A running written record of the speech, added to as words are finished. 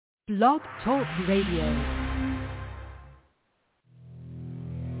Blog Talk Radio.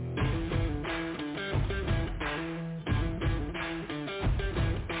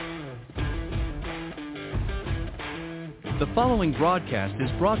 The following broadcast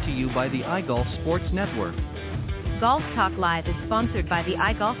is brought to you by the iGolf Sports Network. Golf Talk Live is sponsored by the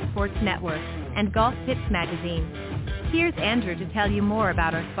iGolf Sports Network and Golf Tips Magazine. Here's Andrew to tell you more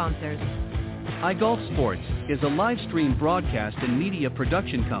about our sponsors. iGolf Sports is a live stream broadcast and media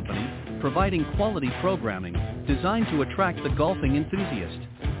production company providing quality programming designed to attract the golfing enthusiast.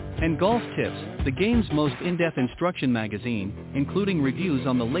 And Golf Tips, the game's most in-depth instruction magazine, including reviews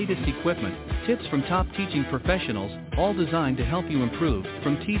on the latest equipment, tips from top teaching professionals, all designed to help you improve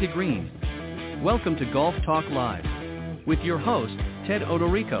from tee to green. Welcome to Golf Talk Live with your host, Ted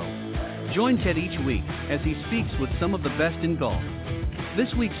Odorico. Join Ted each week as he speaks with some of the best in golf.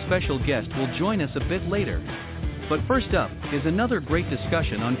 This week's special guest will join us a bit later. But first up is another great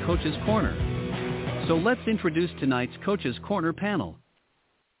discussion on Coach's Corner. So let's introduce tonight's Coach's Corner panel.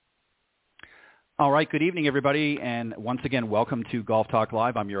 All right, good evening, everybody, and once again, welcome to Golf Talk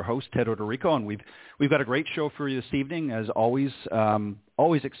Live. I'm your host, Ted Odorico, and we've got a great show for you this evening. As always,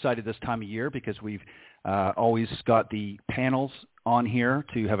 always excited this time of year because we've always got the panels on here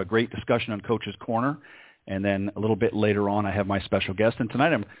to have a great discussion on Coach's Corner. And then a little bit later on, I have my special guest. And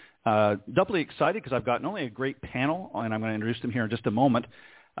tonight I'm doubly excited because I've got not only a great panel, and I'm going to introduce them here in just a moment,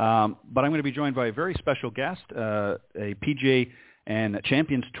 but I'm going to be joined by a very special guest, a PGA and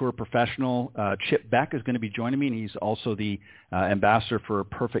Champions Tour professional. Chip Beck is going to be joining me, and he's also the ambassador for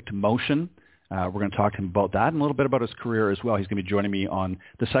PerfectMotion. We're going to talk to him about that and a little bit about his career as well. He's going to be joining me on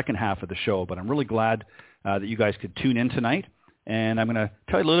the second half of the show. But I'm really glad that you guys could tune in tonight. And I'm going to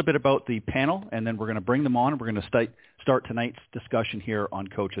tell you a little bit about the panel, and then we're going to bring them on, and we're going to start tonight's discussion here on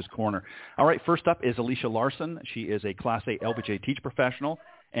Coach's Corner. All right, first up is Alicia Larson. She is a Class A LPGA teach professional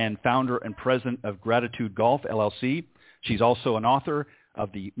and founder and president of Gratitude Golf, LLC. She's also an author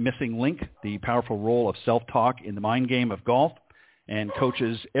of The Missing Link, The Powerful Role of Self-Talk in the Mind Game of Golf, and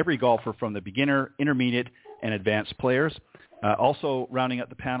coaches every golfer from the beginner, intermediate, and advanced players. Also rounding up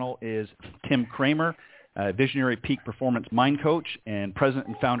the panel is Tim Kramer, visionary Peak Performance Mind Coach and president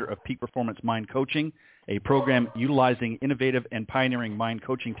and founder of Peak Performance Mind Coaching, a program utilizing innovative and pioneering mind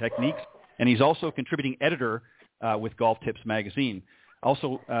coaching techniques. And he's also a contributing editor with Golf Tips Magazine.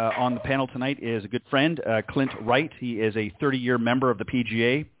 Also on the panel tonight is a good friend, Clint Wright. He is a 30-year member of the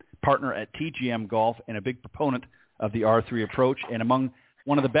PGA, partner at TGM Golf, and a big proponent of the R3 approach, and among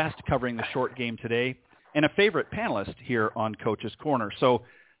one of the best covering the short game today, and a favorite panelist here on Coach's Corner. So,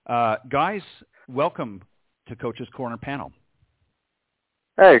 guys, welcome to Coach's Corner panel.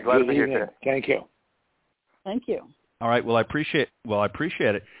 Hey, glad to be here today. Thank you. Thank you. All right. Well, I appreciate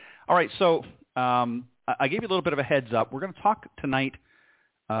it. All right. So I gave you a little bit of a heads up. We're going to talk tonight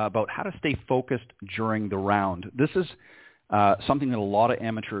about how to stay focused during the round. This is something that a lot of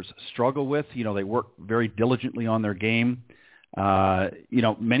amateurs struggle with. You know, they work very diligently on their game.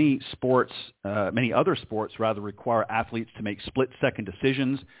 Many other sports rather require athletes to make split-second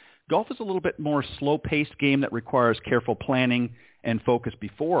decisions. Golf is a little bit more slow-paced game that requires careful planning and focus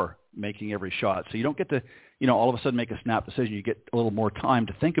before making every shot. So you don't get to, all of a sudden make a snap decision. You get a little more time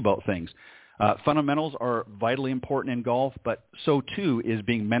to think about things. Fundamentals are vitally important in golf, but so too is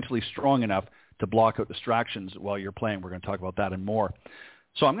being mentally strong enough to block out distractions while you're playing. We're going to talk about that and more.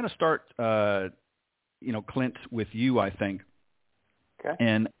 So I'm going to start, Clint, with you, I think. Okay.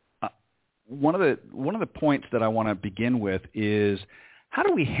 And one of the points that I want to begin with is, how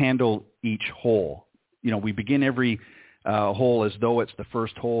do we handle each hole? We begin every hole as though it's the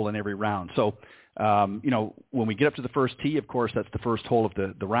first hole in every round. So, when we get up to the first tee, of course, that's the first hole of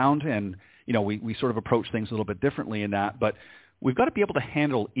the round. And, we sort of approach things a little bit differently in that. But we've got to be able to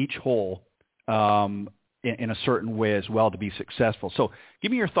handle each hole in a certain way as well to be successful. So give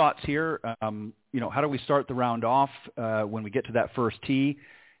me your thoughts here. How do we start the round off when we get to that first tee?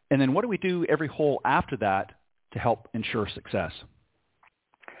 And then what do we do every hole after that to help ensure success?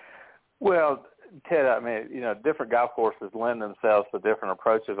 Well, Ted, different golf courses lend themselves to different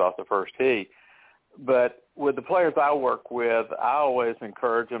approaches off the first tee. But with the players I work with, I always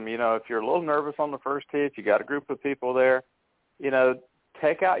encourage them, if you're a little nervous on the first tee, if you got a group of people there,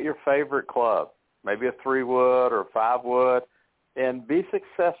 take out your favorite club, maybe a 3-wood or a 5-wood, and be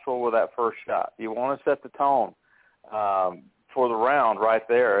successful with that first shot. You want to set the tone for the round right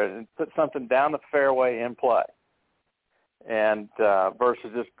there and put something down the fairway in play. And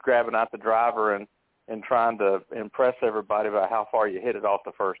versus just grabbing out the driver and trying to impress everybody about how far you hit it off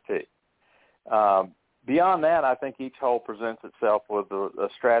the first tee. Beyond that, I think each hole presents itself with a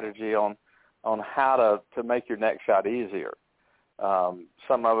strategy on how to make your next shot easier.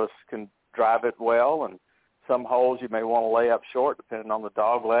 Some of us can drive it well, and some holes you may want to lay up short depending on the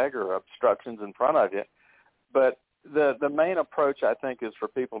dog leg or obstructions in front of you. But the main approach, I think, is for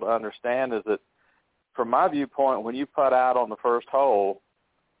people to understand is that, from my viewpoint, when you putt out on the first hole,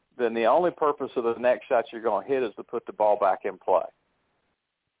 then the only purpose of the next shot you're going to hit is to put the ball back in play.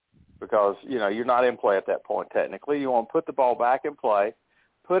 Because, you're not in play at that point technically. You want to put the ball back in play,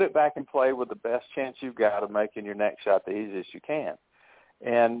 put it back in play with the best chance you've got of making your next shot the easiest you can.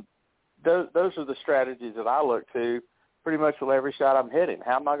 And those are the strategies that I look to pretty much with every shot I'm hitting.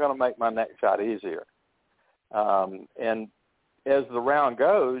 How am I going to make my next shot easier? And as the round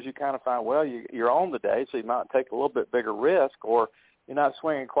goes, you kind of find, well, you're on the day, so you might take a little bit bigger risk, or you're not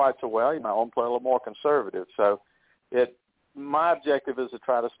swinging quite so well. You might want to play a little more conservative. So my objective is to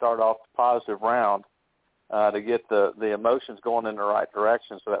try to start off the positive round to get the emotions going in the right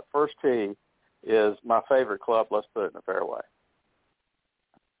direction. So that first tee is my favorite club. Let's put it in the fairway.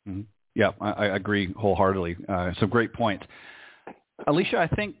 Mm-hmm. Yeah, I agree wholeheartedly. Some great points. Alicia, I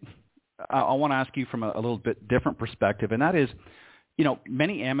think I want to ask you from a little bit different perspective, and that is,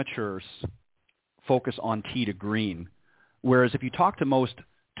 many amateurs focus on tee to green, whereas if you talk to most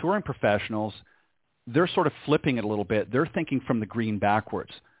touring professionals, they're sort of flipping it a little bit. They're thinking from the green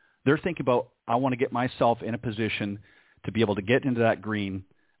backwards. They're thinking about, I want to get myself in a position to be able to get into that green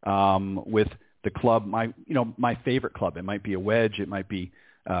with the club, my favorite club. It might be a wedge. It might be,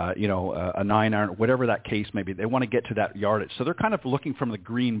 a 9-iron, whatever that case may be. They want to get to that yardage. So they're kind of looking from the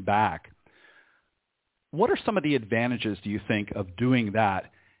green back. What are some of the advantages, do you think, of doing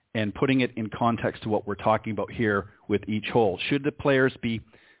that and putting it in context to what we're talking about here with each hole? Should the players be,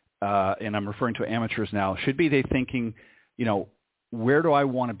 and I'm referring to amateurs now, should be they thinking, where do I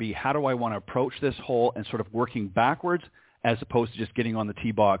want to be? How do I want to approach this hole, and sort of working backwards as opposed to just getting on the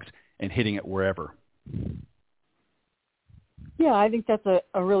tee box and hitting it wherever? Yeah, I think that's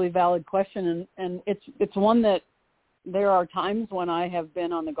a really valid question, and it's one that there are times when I have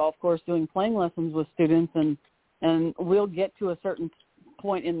been on the golf course doing playing lessons with students, and we'll get to a certain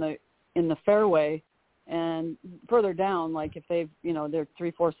point in the fairway, and further down, like if they've they're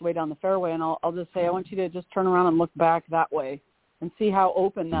 3/4 way down the fairway, and I'll just say, I want you to just turn around and look back that way and see how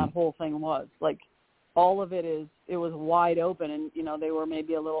open that whole thing was. Like, all of it was wide open, and they were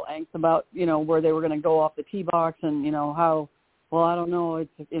maybe a little angst about where they were going to go off the tee box, and how. Well, I don't know.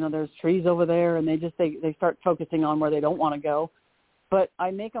 It's there's trees over there, and they start focusing on where they don't want to go. But I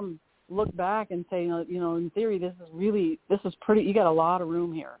make them look back and say, in theory, this is pretty. You got a lot of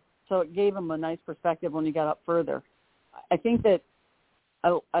room here. So it gave them a nice perspective when you got up further. I think that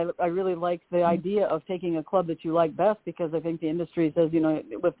I really like the idea of taking a club that you like best, because I think the industry says,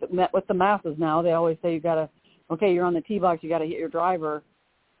 with the masses now, they always say you're on the tee box, you got to hit your driver.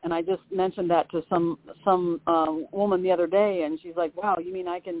 And I just mentioned that to some woman the other day, and she's like, wow, you mean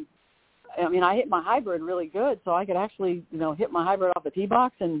I hit my hybrid really good, so I could actually, hit my hybrid off the tee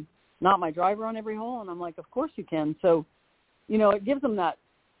box and not my driver on every hole? And I'm like, of course you can. So, it gives them that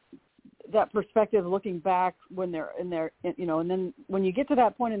perspective looking back when they're in there, and then when you get to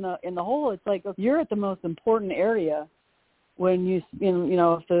that point in the hole, it's like, you're at the most important area. When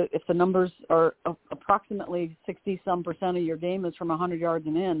if the numbers are approximately 60% of your game is from 100 yards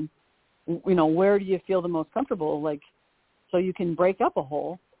and in, where do you feel the most comfortable? Like, so you can break up a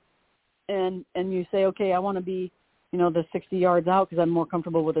hole, and you say, okay, I want to be, the 60 yards out because I'm more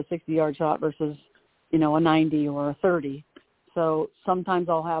comfortable with a 60-yard shot versus, a 90 or a 30. So sometimes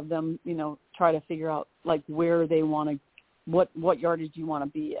I'll have them, try to figure out like where they want to, what yardage you want to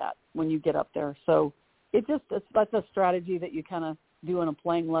be at when you get up there. So that's a strategy that you kind of do in a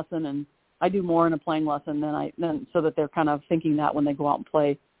playing lesson, and I do more in a playing lesson than so that they're kind of thinking that when they go out and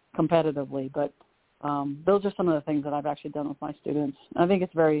play competitively. But those are some of the things that I've actually done with my students. I think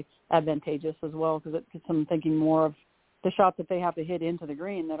it's very advantageous as well, because it gets them thinking more of the shots that they have to hit into the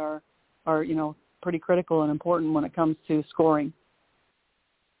green that are pretty critical and important when it comes to scoring.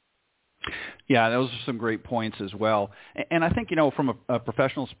 Yeah, those are some great points as well. And I think, from a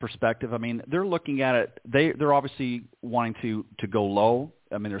professional's perspective, they're looking at it, they're obviously wanting to go low.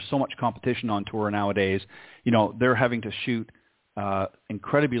 There's so much competition on tour nowadays. They're having to shoot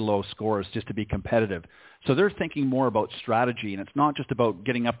incredibly low scores just to be competitive. So they're thinking more about strategy, and it's not just about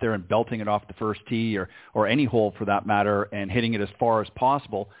getting up there and belting it off the first tee or any hole for that matter and hitting it as far as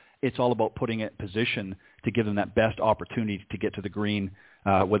possible. It's all about putting it in position to give them that best opportunity to get to the green,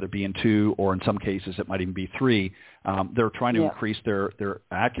 whether it be in 2 or in some cases it might even be 3. They're trying to increase their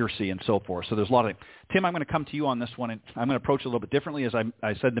accuracy and so forth. So there's a lot of – Tim, I'm going to come to you on this one, and I'm going to approach it a little bit differently. As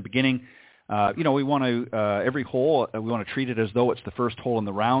I said in the beginning, we want to every hole, we want to treat it as though it's the first hole in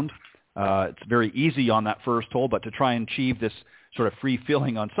the round. It's very easy on that first hole, but to try and achieve this sort of free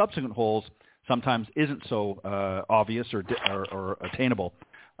feeling on subsequent holes sometimes isn't so obvious or attainable.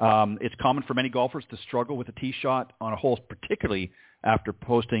 It's common for many golfers to struggle with a tee shot on a hole, particularly after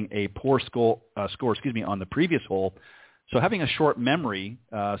posting a poor score on the previous hole. So having a short memory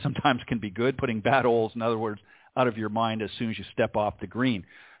sometimes can be good, putting bad holes, in other words, out of your mind as soon as you step off the green.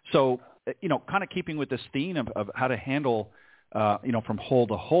 So, kind of keeping with this theme of how to handle, from hole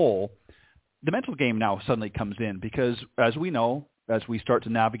to hole, the mental game now suddenly comes in because, as we know, as we start to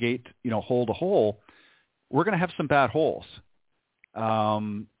navigate, hole to hole, we're going to have some bad holes.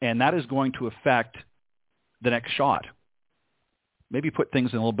 And that is going to affect the next shot. Maybe put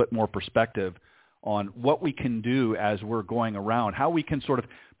things in a little bit more perspective on what we can do as we're going around, how we can sort of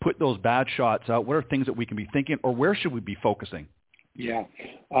put those bad shots out. What are things that we can be thinking, or where should we be focusing? Yeah,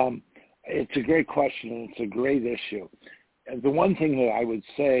 it's a great question, and it's a great issue. And the one thing that I would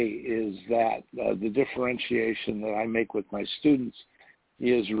say is that the differentiation that I make with my students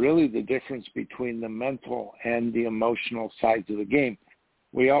is really the difference between the mental and the emotional sides of the game.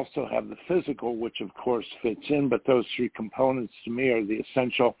 We also have the physical, which of course fits in, but those three components to me are the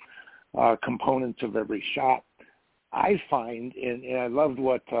essential components of every shot. I find, and I loved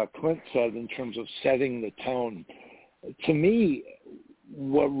what Clint said in terms of setting the tone. To me,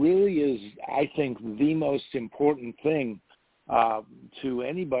 what really is, I think, the most important thing to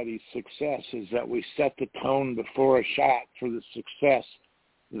anybody's success is that we set the tone before a shot for the success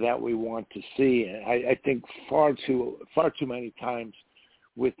that we want to see. And I think far too many times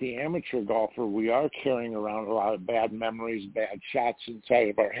with the amateur golfer, we are carrying around a lot of bad memories, bad shots inside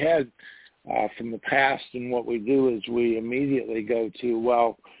of our head from the past. And what we do is we immediately go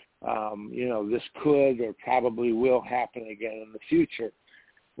to, this could or probably will happen again in the future,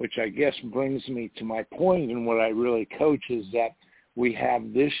 which I guess brings me to my point. And what I really coach is that we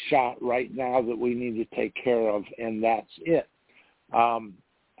have this shot right now that we need to take care of, and that's it.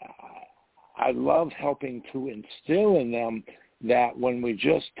 I love helping to instill in them that when we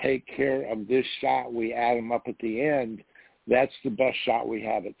just take care of this shot, we add them up at the end, that's the best shot we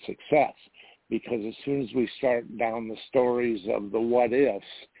have at success. Because as soon as we start down the stories of the what ifs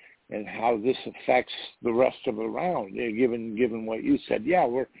and how this affects the rest of the round, given what you said, yeah,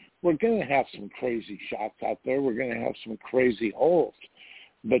 we're going to have some crazy shots out there. We're going to have some crazy holes.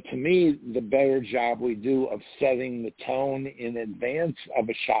 But to me, the better job we do of setting the tone in advance of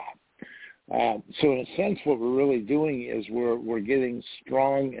a shot. So in a sense, what we're really doing is we're getting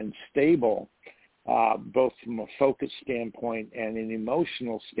strong and stable, both from a focus standpoint and an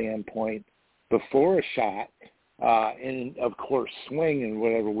emotional standpoint before a shot, and of course swing and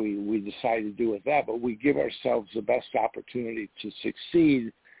whatever we decide to do with that. But we give ourselves the best opportunity to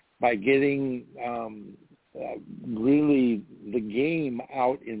succeed by getting really the game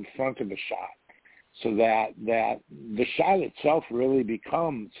out in front of a shot, so that the shot itself really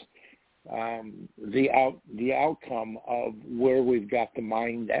becomes the outcome of where we've got the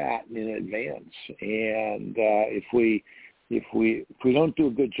mind at in advance. And if we don't do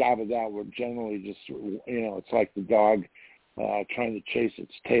a good job of that, we're generally just, it's like the dog trying to chase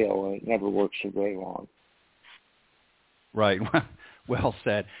its tail, and it never works for very long. Right. Well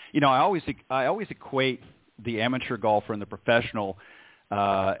said. I always equate the amateur golfer and the professional,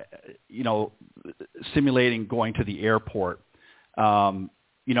 simulating going to the airport.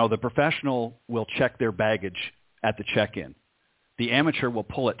 The professional will check their baggage at the check-in. The amateur will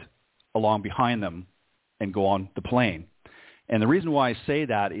pull it along behind them and go on the plane. And the reason why I say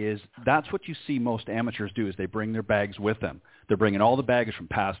that is that's what you see most amateurs do, is they bring their bags with them. They're bringing all the baggage from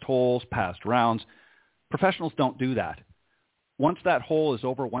past holes, past rounds. Professionals don't do that. Once that hole is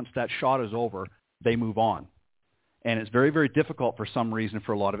over, once that shot is over, they move on. And it's very, very difficult for some reason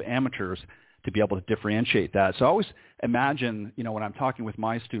for a lot of amateurs to be able to differentiate that. So I always imagine, when I'm talking with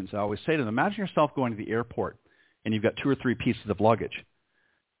my students, I always say to them, imagine yourself going to the airport and you've got 2 or 3 pieces of luggage.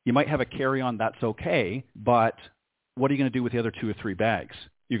 You might have a carry-on, that's okay, but what are you going to do with the other 2 or 3 bags?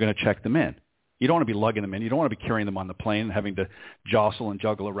 You're going to check them in. You don't want to be lugging them in. You don't want to be carrying them on the plane and having to jostle and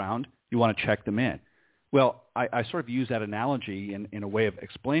juggle around. You want to check them in. Well, I sort of use that analogy in a way of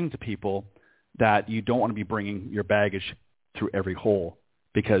explaining to people that you don't want to be bringing your baggage through every hole,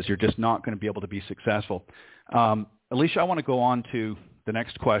 because you're just not going to be able to be successful. Alicia, I want to go on to the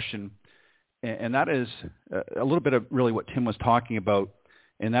next question, and that is a little bit of really what Tim was talking about,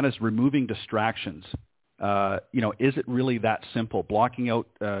 and that is removing distractions. Is it really that simple? Blocking out,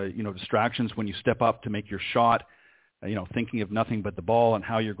 distractions when you step up to make your shot, thinking of nothing but the ball and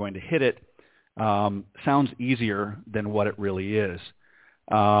how you're going to hit it, sounds easier than what it really is.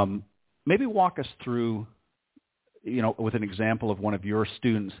 Maybe walk us through, with an example of one of your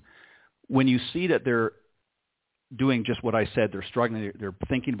students, when you see that they're doing just what I said. They're struggling. They're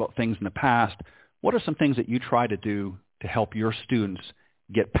thinking about things in the past. What are some things that you try to do to help your students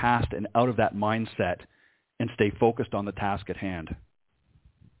get past and out of that mindset and stay focused on the task at hand?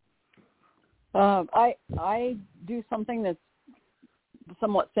 I do something that's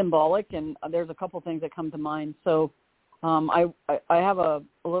somewhat symbolic, and there's a couple things that come to mind. So I have a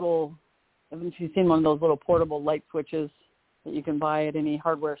little, I haven't you seen one of those little portable light switches that you can buy at any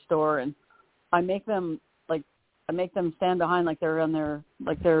hardware store, and I make them stand behind like they're on their,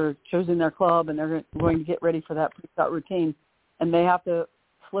 like they're choosing their club and they're going to get ready for that pre-shot routine, and they have to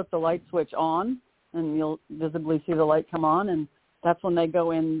flip the light switch on, and you'll visibly see the light come on, and that's when they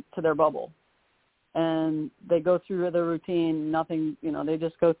go into their bubble. And they go through their routine, nothing, they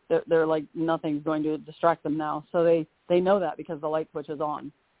just go, they're like, nothing's going to distract them now. So they know that because the light switch is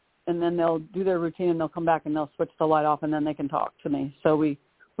on. And then they'll do their routine and they'll come back and they'll switch the light off, and then they can talk to me. So we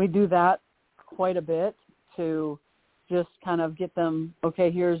do that quite a bit to just kind of get them, okay,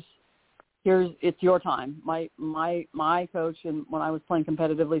 here's it's your time. My coach, and when I was playing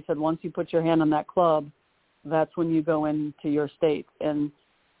competitively, said once you put your hand on that club, that's when you go into your state. And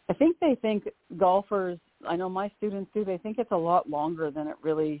I think they think golfers, I know my students do, they think it's a lot longer than it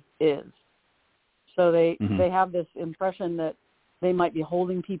really is. So they have this impression that they might be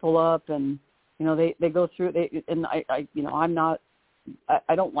holding people up, and, they go through, and I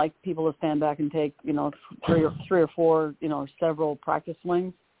don't like people to stand back and take, three or four, several practice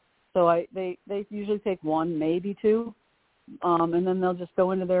swings. So they usually take one, maybe two, and then they'll just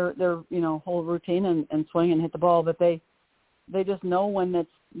go into their whole routine and swing and hit the ball. But they just know when it's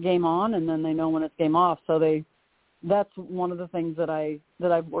game on, and then they know when it's game off. So that's one of the things that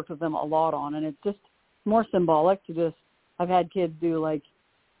I've worked with them a lot on, and it's just more symbolic to just, I've had kids do, like,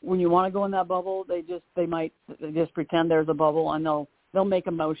 when you want to go in that bubble, they might pretend there's a bubble, and they'll make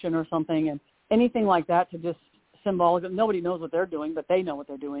a motion or something, and anything like that to just symbolic. Nobody knows what they're doing, but they know what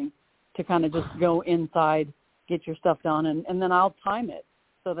they're doing, to kind of just go inside, get your stuff done, and then I'll time it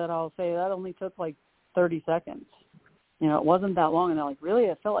so that I'll say that only took like 30 seconds. It wasn't that long. And they're like, really?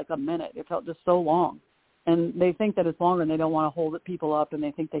 It felt like a minute. It felt just so long. And they think that it's longer, and they don't want to hold people up, and they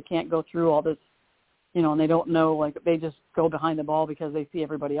think they can't go through all this, and they don't know, like, they just go behind the ball because they see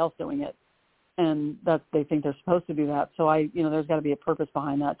everybody else doing it. And they think they're supposed to do that. So there's got to be a purpose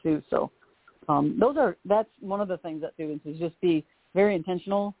behind that too. So that's one of the things that students is just be very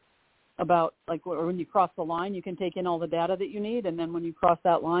intentional about, like, when you cross the line, you can take in all the data that you need. And then when you cross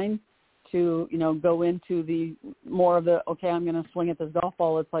that line, to, go into the more of the, okay, I'm going to swing at this golf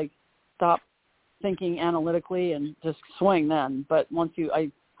ball. It's like, stop thinking analytically and just swing then. But once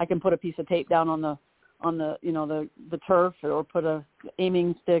I can put a piece of tape down on the turf, or put a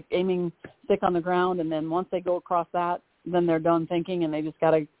aiming stick on the ground. And then once they go across that, then they're done thinking, and they just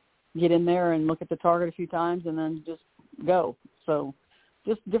got to get in there and look at the target a few times and then just go. So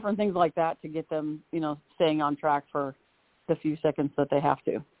just different things like that to get them, staying on track for the few seconds that they have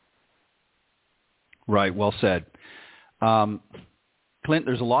to. Right. Well said. Clint,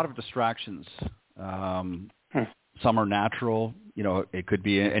 there's a lot of distractions. Some are natural. It could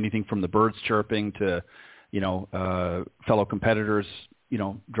be anything from the birds chirping to, fellow competitors,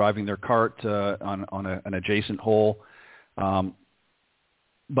 driving their cart on an adjacent hole.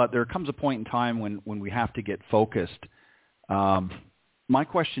 But there comes a point in time when we have to get focused. My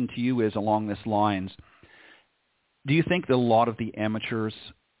question to you is along this lines. Do you think that a lot of the amateurs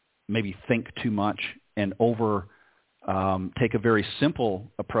maybe think too much and take a very simple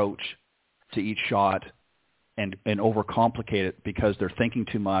approach to each shot and overcomplicate it because they're thinking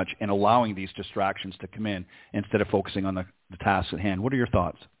too much and allowing these distractions to come in instead of focusing on the task at hand? What are your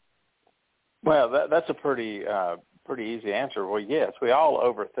thoughts? Well, that's a pretty easy answer. Well, yes, we all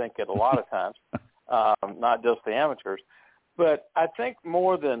overthink it a lot of times, not just the amateurs. But I think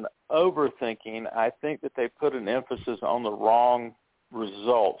more than overthinking, I think that they put an emphasis on the wrong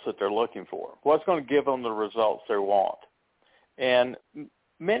results that they're looking for. What's going to give them the results they want? And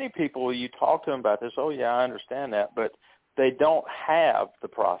many people, you talk to them about this, oh, yeah, I understand that, but they don't have the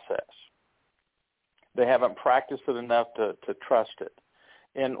process. They haven't practiced it enough to trust it.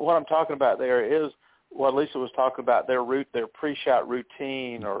 And what I'm talking about there is what Lisa was talking about, their pre-shot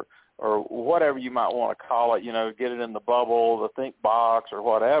routine or whatever you might want to call it, get it in the bubble, the think box or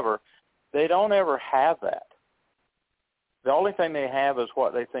whatever. They don't ever have that. The only thing they have is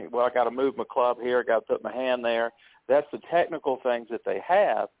what they think, well, I got to move my club here, I got to put my hand there. That's the technical things that they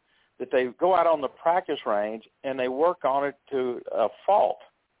have, that they go out on the practice range and they work on it to a fault.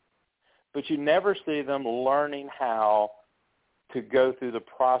 But you never see them learning how to go through the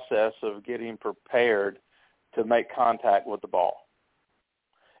process of getting prepared to make contact with the ball.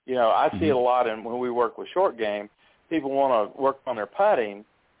 I see it a lot when we work with short game. people want to work on their putting,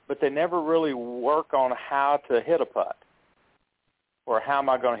 but they never really work on how to hit a putt or how am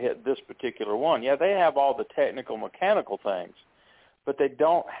I going to hit this particular one. Yeah, they have all the technical, mechanical things, but they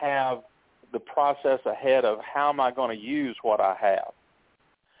don't have the process ahead of how am I going to use what I have.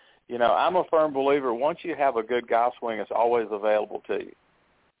 You know, I'm a firm believer once you have a good golf swing, it's always available to you.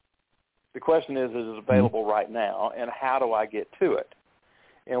 The question is it available right now, and how do I get to it?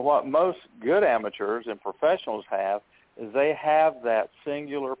 And what most good amateurs and professionals have is they have that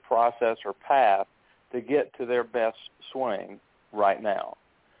singular process or path to get to their best swing right now.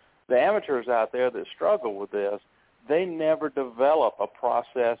 The amateurs out there that struggle with this, they never develop a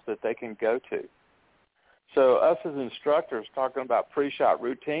process that they can go to. So us as instructors talking about pre-shot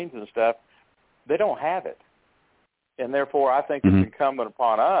routines and stuff, they don't have it. And therefore, I think it's incumbent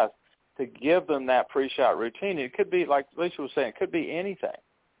upon us to give them that pre-shot routine. It could be, like Lisa was saying, it could be anything.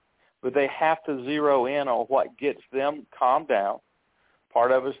 But they have to zero in on what gets them calmed down.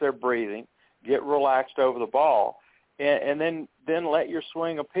 Part of it is their breathing. Get relaxed over the ball. And then let your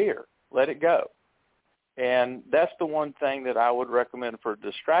swing appear. Let it go. And that's the one thing that I would recommend for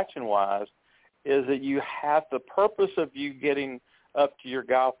distraction-wise is that you have the purpose of you getting up to your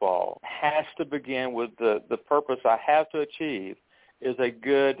golf ball has to begin with the purpose I have to achieve is a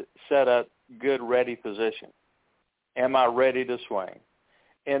good setup, good ready position. Am I ready to swing?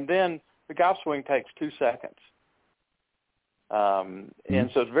 And then the golf swing takes 2 seconds. And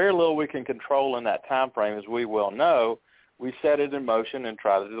so it's very little we can control in that time frame, as we well know. We set it in motion and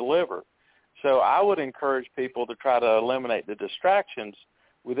try to deliver. So I would encourage people to try to eliminate the distractions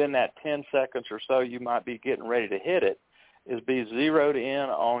within that 10 seconds or so you might be getting ready to hit it, is be zeroed in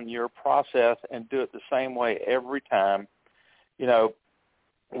on your process and do it the same way every time. You know,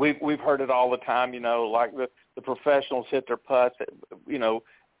 we've heard it all the time, you know, like the professionals hit their putts, you know,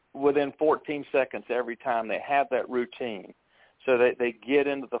 within 14 seconds every time. They have that routine. So they get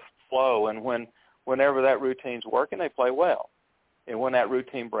into the flow, and whenever that routine's working, they play well. And when that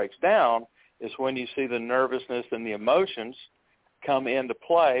routine breaks down is when you see the nervousness and the emotions come into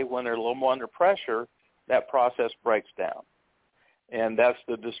play. When they're a little more under pressure, that process breaks down. And that's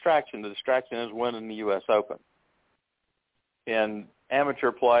the distraction. The distraction is winning the U.S. Open. In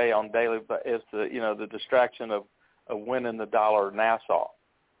amateur play on daily is the distraction of winning the dollar Nassau.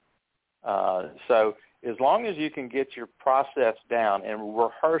 So as long as you can get your process down and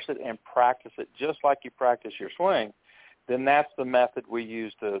rehearse it and practice it just like you practice your swing, then that's the method we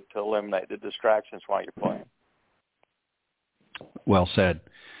use to eliminate the distractions while you're playing. Well said.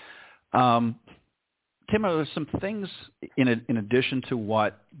 Tim, are there some things in addition to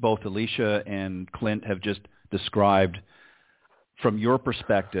what both Alicia and Clint have just described from your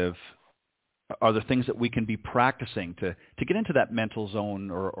perspective? Are there things that we can be practicing to get into that mental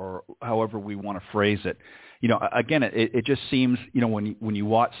zone or however we want to phrase it? You know, again, it just seems, you know, when you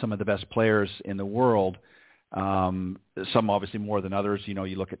watch some of the best players in the world, some obviously more than others, you know,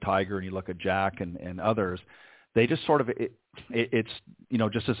 you look at Tiger and you look at Jack and others, they just sort of, it's, you know,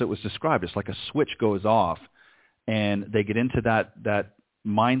 just as it was described, it's like a switch goes off and they get into that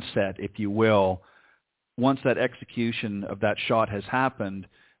mindset, if you will. Once that execution of that shot has happened,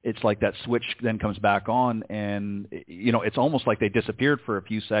 it's like that switch then comes back on, and, you know, it's almost like they disappeared for a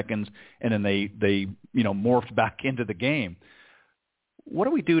few seconds, and then they you know, morphed back into the game. What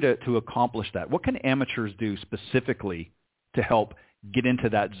do we do to accomplish that? What can amateurs do specifically to help get into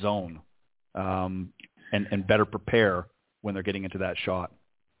that zone and better prepare when they're getting into that shot?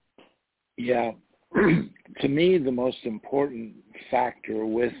 Yeah. To me, the most important factor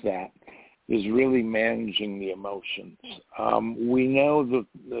with that is really managing the emotions. We know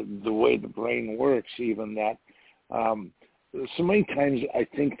the way the brain works, even that so many times I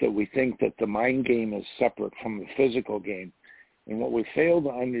think that we think that the mind game is separate from the physical game. And what we fail to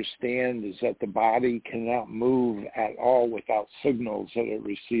understand is that the body cannot move at all without signals that it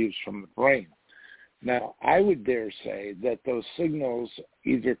receives from the brain. Now, I would dare say that those signals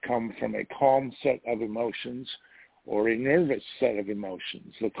either come from a calm set of emotions or a nervous set of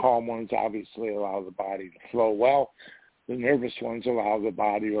emotions. The calm ones obviously allow the body to flow well. The nervous ones allow the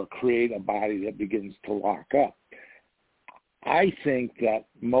body or create a body that begins to lock up. I think that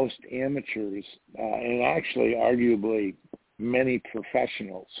most amateurs, and actually arguably many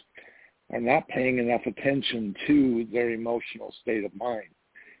professionals, are not paying enough attention to their emotional state of mind.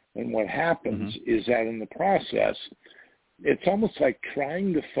 And what happens is that in the process, it's almost like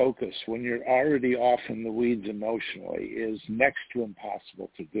trying to focus when you're already off in the weeds emotionally is next to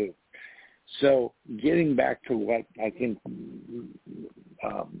impossible to do. So getting back to what I think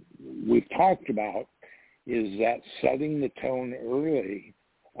we've talked about is that setting the tone early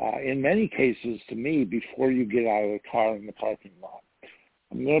in many cases, to me, before you get out of the car in the parking lot.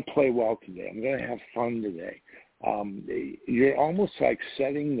 I'm going to play well today. I'm going to have fun today. You're almost like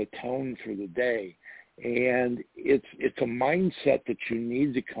setting the tone for the day. And it's a mindset that you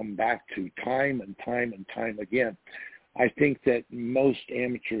need to come back to time and time and time again. I think that most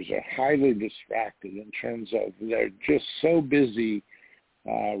amateurs are highly distracted in terms of they're just so busy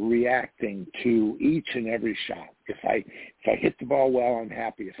reacting to each and every shot. If I hit the ball well, I'm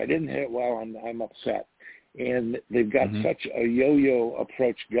happy. If I didn't hit it well, I'm upset. And they've got such a yo-yo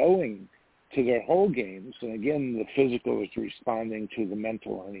approach going to their whole games. And again, the physical is responding to the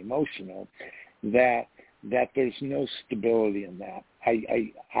mental and emotional. That there's no stability in that.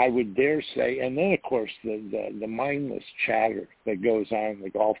 I would dare say, and then of course the mindless chatter that goes on in the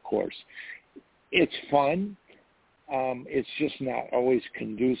golf course. It's fun. It's just not always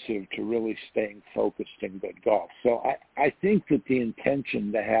conducive to really staying focused in good golf. So I think that the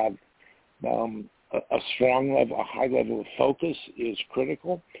intention to have a strong level, a high level of focus is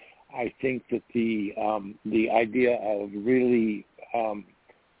critical. I think that the idea of really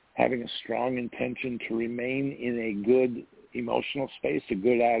having a strong intention to remain in a good emotional space, a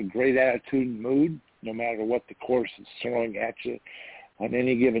great attitude and mood, no matter what the course is throwing at you on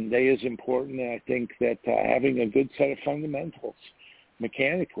any given day is important. And I think that having a good set of fundamentals,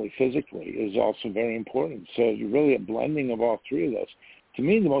 mechanically, physically, is also very important. So really a blending of all three of those. To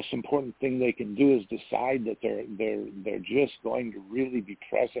me, the most important thing they can do is decide that they're just going to really be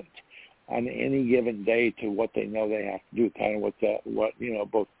present on any given day to what they know they have to do, kind of what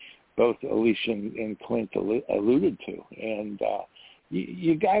both Alicia and Clint alluded to. And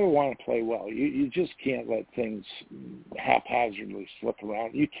you got to want to play well. You just can't let things haphazardly slip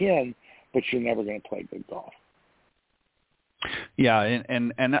around. You can, but you're never going to play good golf. Yeah,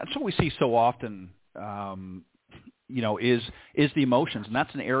 and that's what we see so often. Is the emotions, and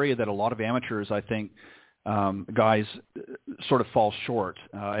that's an area that a lot of amateurs, I think, guys sort of fall short.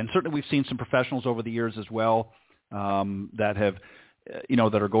 And certainly we've seen some professionals over the years as well that have,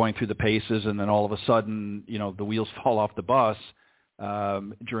 that are going through the paces, and then all of a sudden, the wheels fall off the bus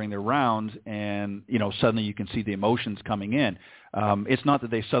during their round, and suddenly you can see the emotions coming in. It's not that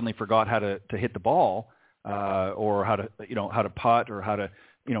they suddenly forgot how to hit the ball or how to putt or how to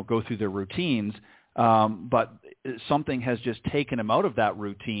go through their routines, but something has just taken them out of that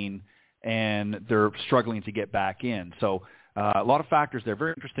routine, and they're struggling to get back in. So a lot of factors there.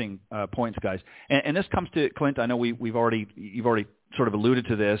 Very interesting points, guys. And this comes to Clint. I know you've already sort of alluded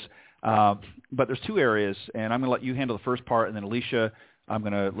to this, but there's two areas, and I'm going to let you handle the first part, and then Alicia, I'm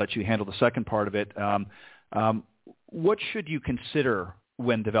going to let you handle the second part of it. What should you consider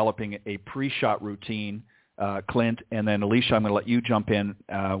when developing a pre-shot routine, Clint, and then Alicia, I'm going to let you jump in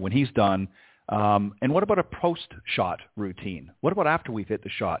when he's done. And what about a post-shot routine? What about after we've hit the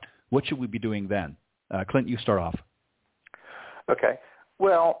shot? What should we be doing then? Clint, you start off. Okay.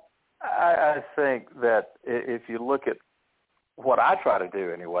 Well, I think that if you look at what I try to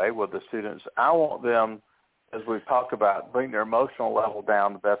do anyway with the students, I want them, as we've talked about, bring their emotional level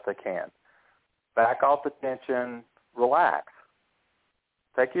down the best they can. Back off the tension, relax.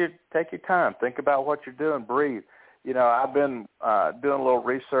 Take your time. Think about what you're doing. Breathe. I've been doing a little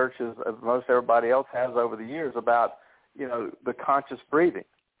research, as most everybody else has over the years, about, the conscious breathing.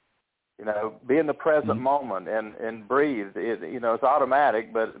 Be in the present moment and breathe. It's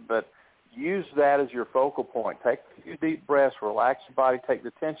automatic, but use that as your focal point. Take a few deep breaths, relax your body, take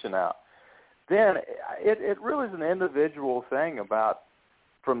the tension out. Then it really is an individual thing about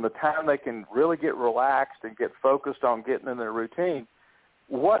from the time they can really get relaxed and get focused on getting in their routine.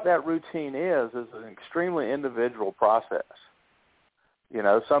 What that routine is an extremely individual process.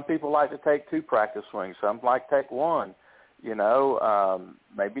 Some people like to take 2 practice swings. Some like to take 1.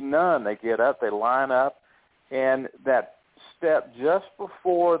 Maybe none. They get up, they line up, and that step just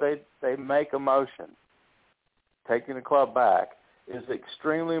before they make a motion, taking the club back, is an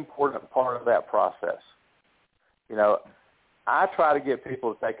extremely important part of that process. I try to get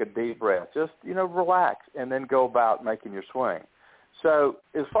people to take a deep breath, just, relax, and then go about making your swing. So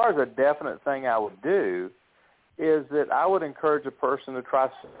as far as a definite thing I would do is that I would encourage a person to try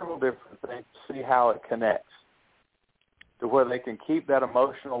several different things to see how it connects to where they can keep that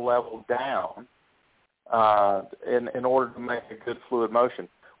emotional level down in order to make a good fluid motion.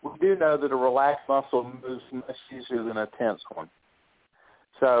 We do know that a relaxed muscle moves much easier than a tense one.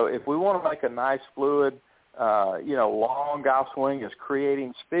 So if we want to make a nice fluid, long golf swing is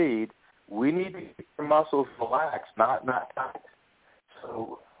creating speed, we need to keep the muscles relaxed, not tight.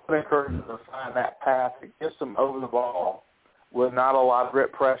 So I encourage them to find that path that gets them over the ball with not a lot of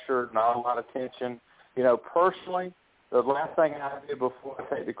grip pressure, not a lot of tension. Personally, the last thing I do before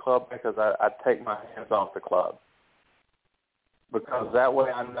I take the club back is I take my hands off the club, because that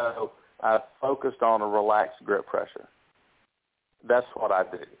way I know I've focused on a relaxed grip pressure. That's what I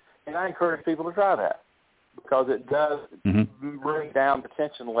do. And I encourage people to try that, because it does bring down the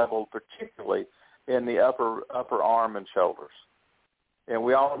tension level, particularly in the upper arm and shoulders. And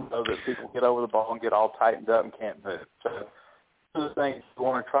we all know that people get over the ball and get all tightened up and can't move. So those are the things you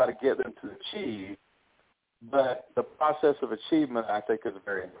want to try to get them to achieve, but the process of achievement, I think, is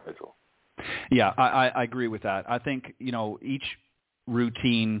very individual. Yeah, I agree with that. I think, each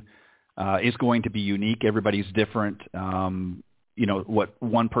routine is going to be unique. Everybody's different. What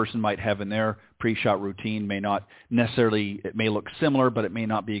one person might have in their pre-shot routine may not necessarily, it may look similar, but it may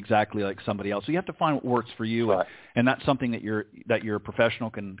not be exactly like somebody else. So you have to find what works for you, right. and that's something that your professional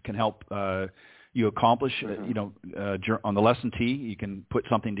can help you accomplish. On the lesson tee, you can put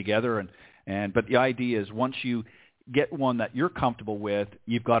something together, but the idea is once you get one that you're comfortable with,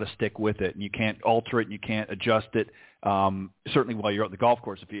 you've got to stick with it, and you can't alter it, and you can't adjust it. Certainly while you're at the golf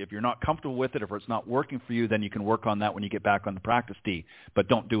course, if you're not comfortable with it, if it's not working for you, then you can work on that when you get back on the practice tee, but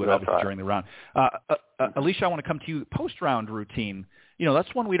don't do it obviously during the round. Alicia, I want to come to you. Post-round routine,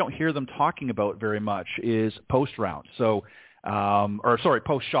 that's one we don't hear them talking about very much, is post-round. So,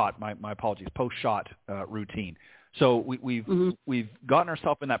 post-shot, my apologies, post-shot routine. So we've gotten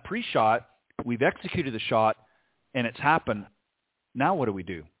ourselves in that pre-shot, we've executed the shot, and it's happened. Now what do we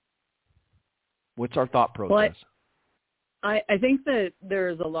do? What's our thought process? Well, I think that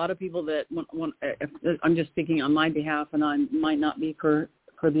there's a lot of people that I'm just speaking on my behalf, and I might not be for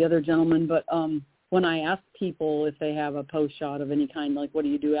the other gentleman, but when I ask people if they have a post shot of any kind, like what do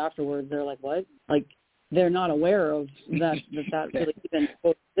you do afterwards, they're like, what? Like they're not aware of that really even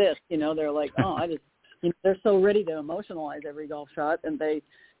exists. They're like, oh, I just, they're so ready to emotionalize every golf shot, and they,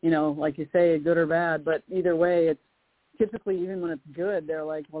 like you say, good or bad, but either way, it's typically, even when it's good, they're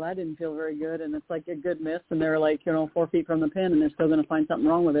like, well, that didn't feel very good, and it's like a good miss, and they're like, 4 feet from the pin, and they're still going to find something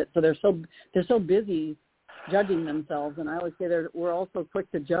wrong with it. So they're so busy judging themselves, and I always say we're also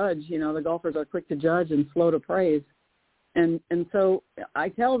quick to judge. The golfers are quick to judge and slow to praise, and so I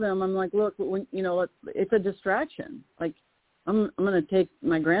tell them, I'm like, look, when it's a distraction. Like I'm going to take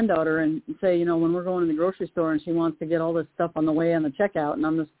my granddaughter and say, when we're going to the grocery store and she wants to get all this stuff on the way on the checkout,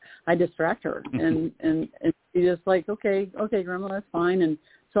 and I distract her, and she's just like, okay, Grandma, that's fine. And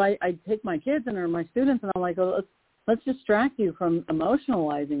so I take my kids or my students, and I'm like, oh, let's distract you from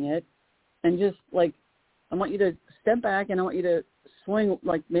emotionalizing it, and just like, I want you to step back, and I want you to swing,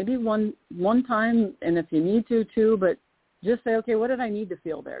 like maybe one time, and if you need to, two, but just say, okay, what did I need to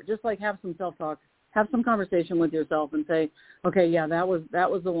feel there? Just like have some self-talk. Have some conversation with yourself and say, okay, yeah, that was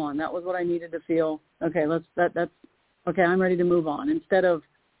the one. That was what I needed to feel. Okay, that's okay. I'm ready to move on. Instead of,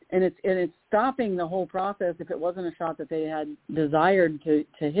 and it's stopping the whole process. If it wasn't a shot that they had desired to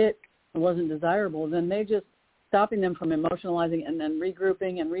hit, it wasn't desirable, then they just stopping them from emotionalizing and then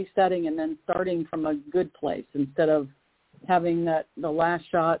regrouping and resetting and then starting from a good place, instead of having the last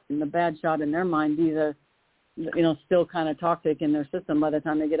shot and the bad shot in their mind be the, still kind of toxic in their system by the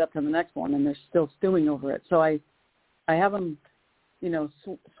time they get up to the next one, and they're still stewing over it. So I have them,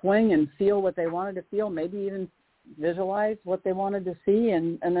 swing and feel what they wanted to feel, maybe even visualize what they wanted to see,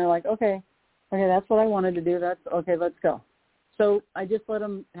 and they're like, okay, that's what I wanted to do. That's okay, let's go. So I just let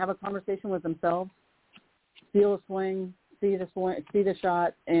them have a conversation with themselves, feel a swing, see the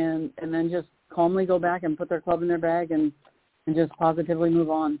shot, and then just calmly go back and put their club in their bag and just positively move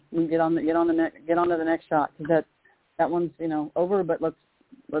on and get on to the next shot, because that one's over. But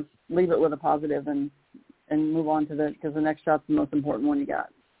let's leave it with a positive and move on because the next shot's the most important one you got.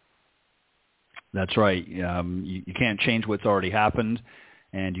 That's right. You can't change what's already happened,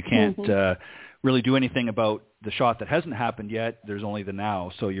 and you can't really do anything about the shot that hasn't happened yet. There's only the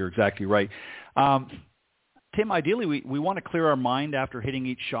now. So you're exactly right. Tim, ideally we want to clear our mind after hitting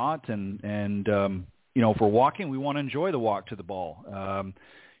each shot, and if we're walking, we want to enjoy the walk to the ball.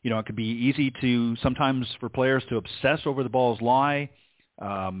 It could be easy sometimes for players to obsess over the ball's lie,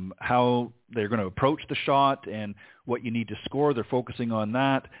 how they're going to approach the shot and what you need to score. They're focusing on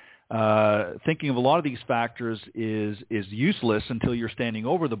that. Thinking of a lot of these factors is useless until you're standing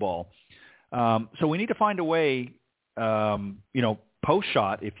over the ball. So we need to find a way,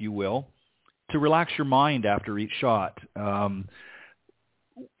 post-shot, if you will, to relax your mind after each shot.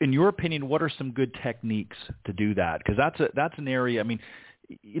 In your opinion, what are some good techniques to do that? Because that's an area. I mean,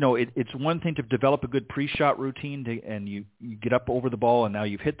 it's one thing to develop a good pre-shot routine and you get up over the ball and now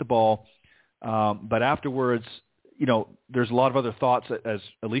you've hit the ball, but afterwards, there's a lot of other thoughts, as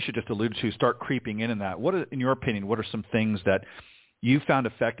Alicia just alluded to, start creeping in that. In your opinion, what are some things that you found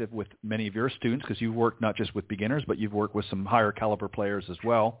effective with many of your students, because you've worked not just with beginners, but you've worked with some higher caliber players as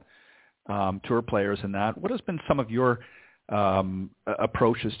well, tour players and that. What has been some of your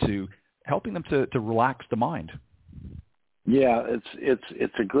approaches to helping them to relax the mind? Yeah,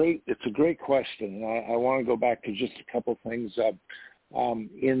 it's a great question. I want to go back to just a couple things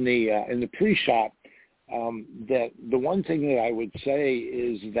in the pre-shot. That the one thing that I would say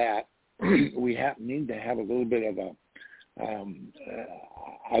is that we need to have a little bit of a.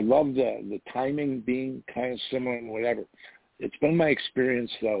 I love the timing being kind of similar and whatever. It's been my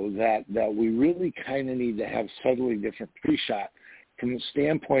experience though that we really kind of need to have subtly different pre-shot from the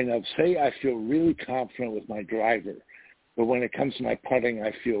standpoint of, say, I feel really confident with my driver, but when it comes to my putting,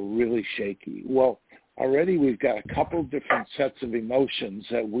 I feel really shaky. Well, already we've got a couple different sets of emotions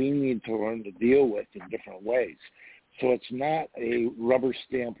that we need to learn to deal with in different ways. So it's not a rubber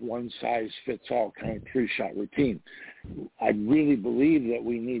stamp, one-size-fits-all kind of pre-shot routine. I really believe that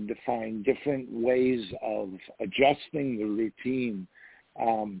we need to find different ways of adjusting the routine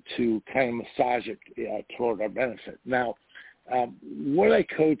to kind of massage it toward our benefit. Now, what I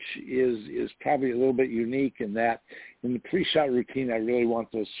coach is probably a little bit unique in that in the pre-shot routine, I really want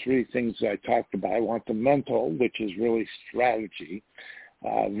those three things that I talked about. I want the mental, which is really strategy,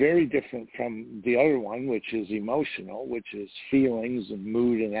 very different from the other one, which is emotional, which is feelings and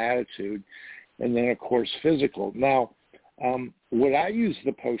mood and attitude, and then, of course, physical. Now, what I use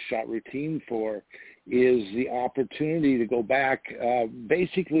the post-shot routine for is the opportunity to go back,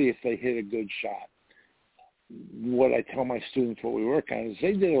 basically if they hit a good shot. What I tell my students, what we work on, is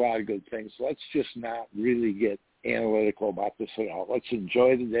they did a lot of good things. Let's just not really get analytical about this at all. Let's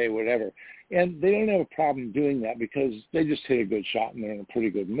enjoy the day, whatever. And they don't have a problem doing that because they just hit a good shot and they're in a pretty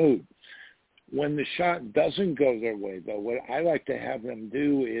good mood. When the shot doesn't go their way, though, what I like to have them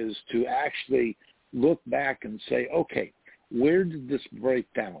do is to actually look back and say, okay, where did this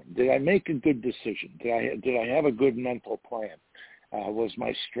break down? Did I make a good decision? Did I have a good mental plan? Was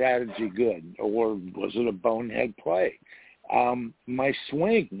my strategy good, or was it a bonehead play? My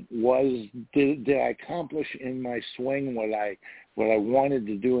swing did I accomplish in my swing what I wanted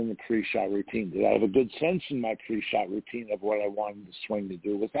to do in the pre-shot routine? Did I have a good sense in my pre-shot routine of what I wanted the swing to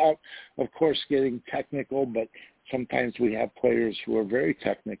do without, of course, getting technical? But sometimes we have players who are very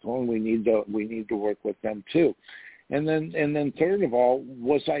technical, and we need to work with them too. And then third of all,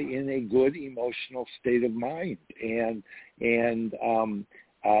 was I in a good emotional state of mind? And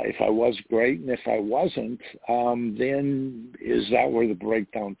if I was, great, and if I wasn't, then is that where the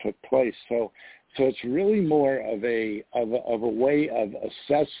breakdown took place? So it's really more of a way of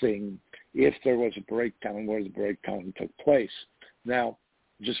assessing if there was a breakdown, where the breakdown took place. Now,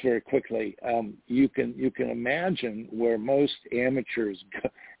 just very quickly, you can imagine where most amateurs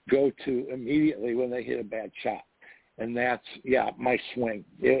go to immediately when they hit a bad shot. And that's, my swing.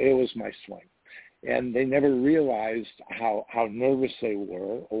 It was my swing. And they never realized how nervous they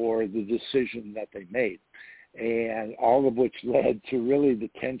were or the decision that they made. And all of which led to really the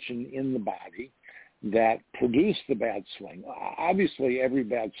tension in the body that produced the bad swing. Obviously, every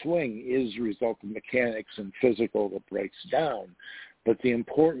bad swing is a result of mechanics and physical that breaks down. But the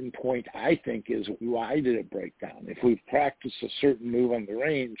important point, I think, is why did it break down? If we've practiced a certain move on the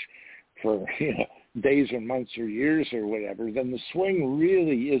range for days or months or years or whatever, then the swing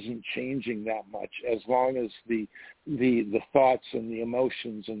really isn't changing that much, as long as the thoughts and the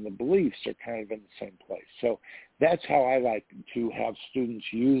emotions and the beliefs are kind of in the same place. So that's how I like to have students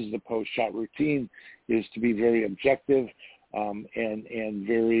use the post-shot routine, is to be very objective and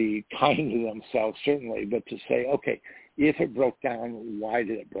very kind to themselves, certainly, but to say, okay, if it broke down, why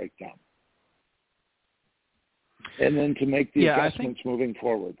did it break down? And then to make the adjustments moving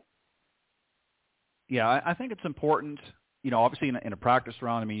forward. Yeah, I think it's important, obviously in a practice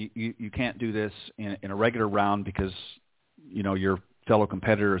round. I mean, you can't do this in a regular round because, your fellow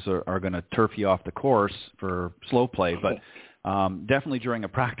competitors are going to turf you off the course for slow play. But definitely during a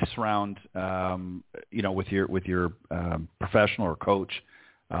practice round, with your professional or coach,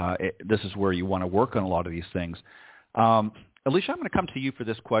 this is where you want to work on a lot of these things. Alicia, I'm going to come to you for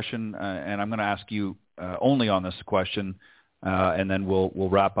this question, and I'm going to ask you only on this question, and then we'll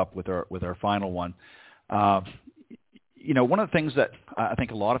wrap up with our final one. One of the things that I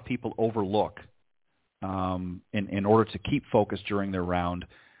think a lot of people overlook in order to keep focused during their round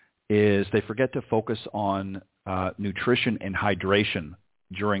is they forget to focus on nutrition and hydration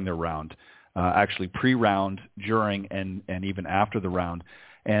during their round, actually pre-round, during, and even after the round.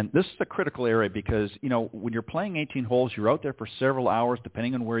 And this is a critical area because, when you're playing 18 holes, you're out there for several hours,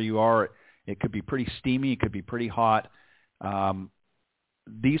 depending on where you are. It could be pretty steamy. It could be pretty hot.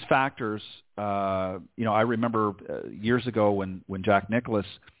 these factors, I remember years ago when Jack Nicklaus,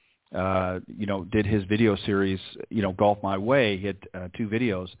 did his video series, Golf My Way. He had 2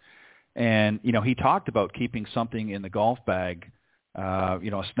 videos. And, he talked about keeping something in the golf bag, a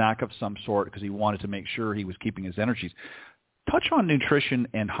snack of some sort, because he wanted to make sure he was keeping his energies. Touch on nutrition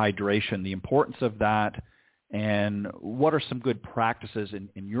and hydration, the importance of that, and what are some good practices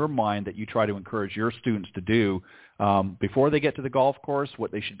in your mind that you try to encourage your students to do before they get to the golf course,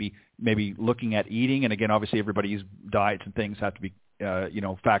 what they should be maybe looking at eating. And again, obviously everybody's diets and things have to be,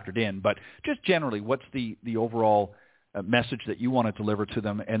 factored in, but just generally, what's the overall message that you want to deliver to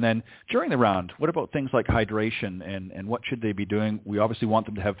them? And then during the round, what about things like hydration and what should they be doing? We obviously want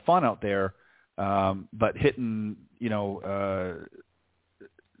them to have fun out there, but hitting,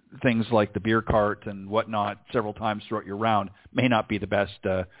 things like the beer cart and whatnot several times throughout your round may not be the best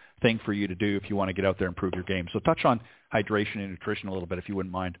thing for you to do if you want to get out there and improve your game. So touch on hydration and nutrition a little bit, if you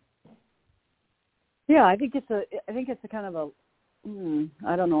wouldn't mind. Yeah, I think it's a kind of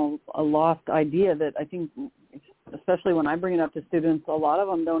a lost idea that I think, especially when I bring it up to students, a lot of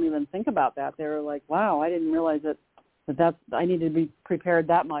them don't even think about that. They're like, wow, I didn't realize that I need to be prepared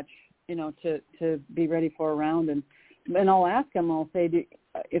that much, to be ready for a round. And I'll ask them, I'll say,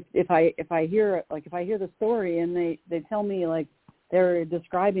 if I hear the story and they tell me like they're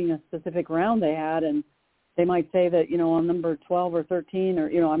describing a specific round they had, and they might say that, on number 12 or 13, or,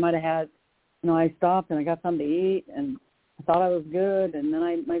 I might have had, I stopped and I got something to eat and I thought I was good. And then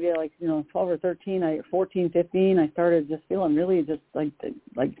I maybe 12 or 13, 14, 15, I started just feeling really just like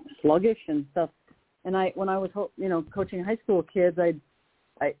sluggish and stuff. And when I was, coaching high school kids, I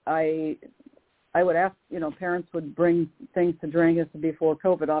would ask, parents would bring things to drink. This was before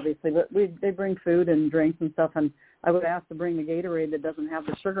COVID, obviously, but they bring food and drinks and stuff. And I would ask to bring the Gatorade that doesn't have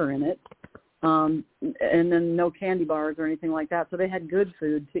the sugar in it. And then no candy bars or anything like that. So they had good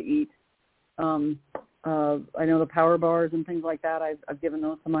food to eat. I know the power bars and things like that. I've given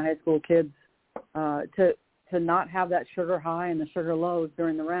those to my high school kids to not have that sugar high and the sugar lows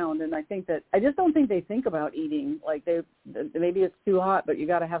during the round. And I just don't think they think about eating. Like maybe it's too hot, but you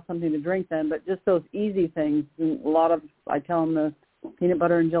got to have something to drink then. But just those easy things. And I tell them the peanut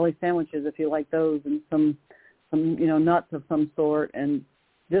butter and jelly sandwiches if you like those, and some nuts of some sort, and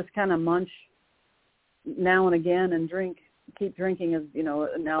just kind of munch now and again and keep drinking as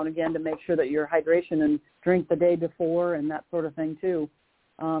now and again to make sure that your hydration, and drink the day before and that sort of thing too.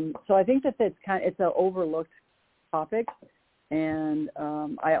 So I think that it's an overlooked topic. And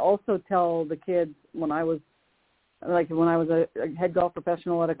I also tell the kids when I was a head golf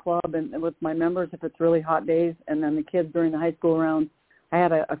professional at a club and with my members, if it's really hot days, and then the kids during the high school round, I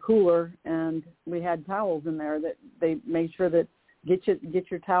had a cooler and we had towels in there that they made sure that get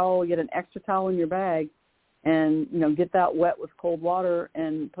your towel, get an extra towel in your bag, and get that wet with cold water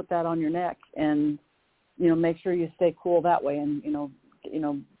and put that on your neck, and make sure you stay cool that way, and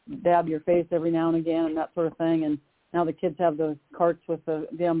dab your face every now and again and that sort of thing. And now the kids have those carts with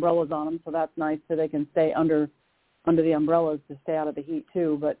the umbrellas on them, so that's nice, so they can stay under the umbrellas to stay out of the heat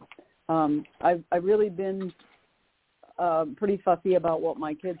too. But I've really been pretty fussy about what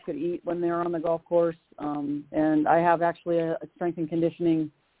my kids could eat when they're on the golf course, and I have actually a strength and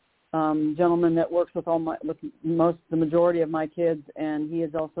conditioning gentleman that works with the majority of my kids, and he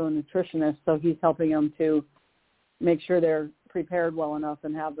is also a nutritionist, so he's helping them to make sure they're prepared well enough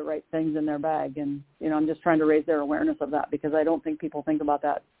and have the right things in their bag. And I'm just trying to raise their awareness of that, because I don't think people think about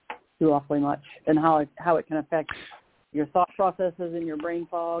that too awfully much, and how it can affect your thought processes and your brain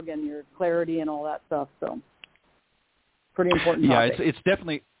fog and your clarity and all that stuff. So pretty important topic. It's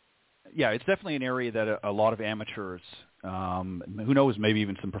definitely an area that a lot of amateurs, who knows, maybe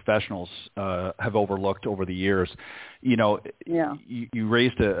even some professionals have overlooked over the years. You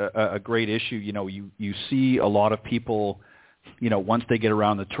raised a great issue. You see a lot of people, once they get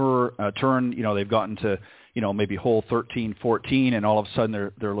around the turn, they've gotten to, maybe hole 13, 14, and all of a sudden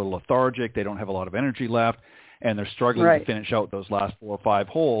they're a little lethargic. They don't have a lot of energy left, and they're struggling to finish out those last 4 or 5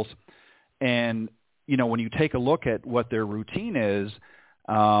 holes. And, when you take a look at what their routine is,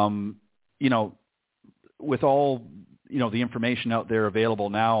 with all, the information out there available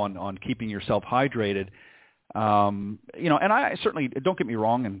now on keeping yourself hydrated, and I certainly, don't get me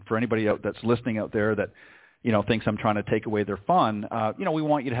wrong, and for anybody that's listening out there that, thinks I'm trying to take away their fun, we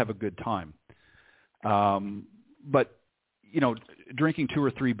want you to have a good time. But, drinking 2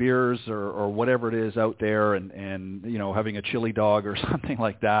 or 3 beers or whatever it is out there and having a chili dog or something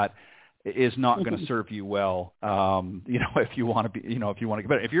like that is not going to serve you well. If you want to be, if you want to get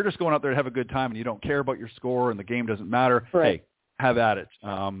better, if you're just going out there to have a good time and you don't care about your score and the game doesn't matter, hey, have at it.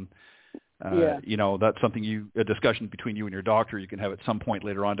 That's something a discussion between you and your doctor you can have at some point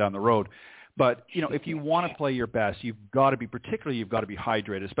later on down the road. But, if you want to play your best, you've got to be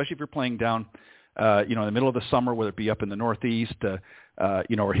hydrated, especially if you're playing down, in the middle of the summer, whether it be up in the Northeast,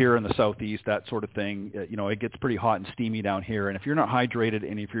 or here in the Southeast, that sort of thing. It gets pretty hot and steamy down here. And if you're not hydrated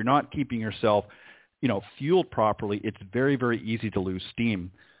and if you're not keeping yourself, fueled properly, it's very, very easy to lose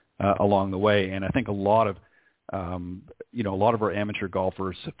steam along the way. And I think a lot of our amateur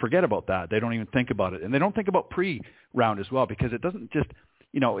golfers forget about that. They don't even think about it. And they don't think about pre-round as well, because it doesn't just,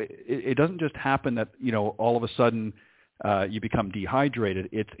 it doesn't just happen that, all of a sudden you become dehydrated.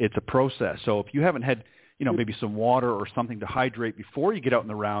 It's a process. So if you haven't had, maybe some water or something to hydrate before you get out in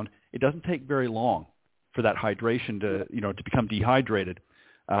the round, it doesn't take very long for that hydration to become dehydrated.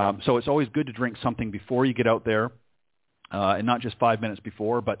 So it's always good to drink something before you get out there, and not just 5 minutes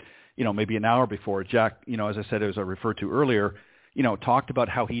before, but, maybe an hour before. Jack, as I said, as I referred to earlier, talked about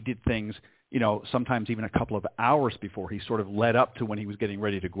how he did things, sometimes even a couple of hours before he sort of led up to when he was getting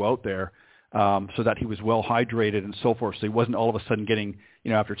ready to go out there, so that he was well hydrated and so forth. So he wasn't all of a sudden getting,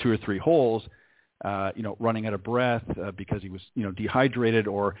 after 2 or 3 holes, running out of breath because he was, dehydrated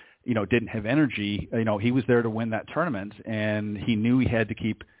or, didn't have energy. He was there to win that tournament, and he knew he had to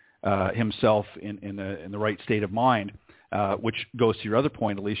keep himself in the right state of mind, which goes to your other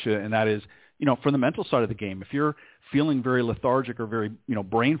point, Alicia, and that is, for the mental side of the game, if you're feeling very lethargic or very,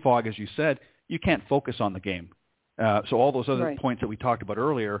 brain fog, as you said, you can't focus on the game. So all those other points that we talked about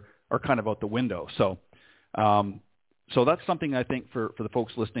earlier are kind of out the window. So that's something I think for the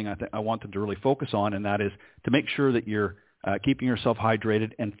folks listening, I want them to really focus on, and that is to make sure that you're keeping yourself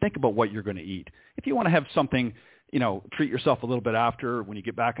hydrated and think about what you're going to eat. If you want to have something, treat yourself a little bit after when you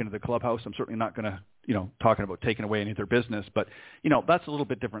get back into the clubhouse. I'm certainly not going to, talking about taking away any of their business, but, that's a little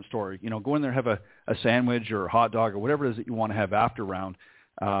bit different story. Go in there, have a sandwich or a hot dog or whatever it is that you want to have after round.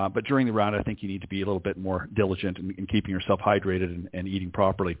 But during the round, I think you need to be a little bit more diligent in keeping yourself hydrated and eating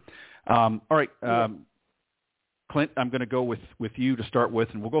properly. All right. Clint, I'm going to go with you to start with,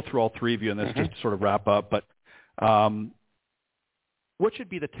 and we'll go through all 3 of you in this just to sort of wrap up. But what should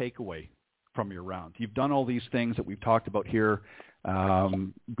be the takeaway from your round? You've done all these things that we've talked about here.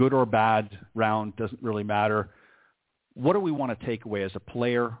 Good or bad round, doesn't really matter. What do we want to take away as a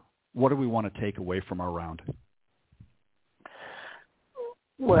player? What do we want to take away from our round?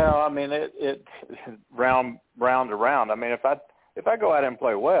 Well, I mean, it round to round. I mean, if I go out and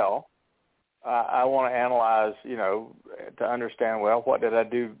play well, I want to analyze, to understand, well, what did I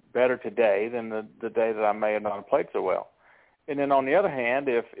do better today than the day that I may have not played so well? And then on the other hand,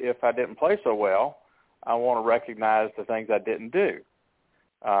 if I didn't play so well, I want to recognize the things I didn't do.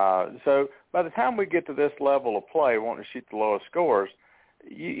 So by the time we get to this level of play, wanting to shoot the lowest scores,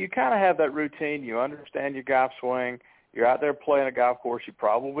 you kind of have that routine. You understand your golf swing. You're out there playing a golf course you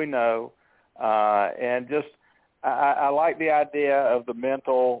probably know. And just I like the idea of the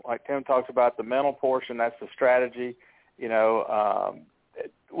mental, like Tim talks about, the mental portion. That's the strategy.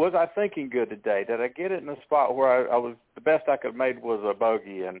 Was I thinking good today? Did I get it in a spot where I was the best I could have made was a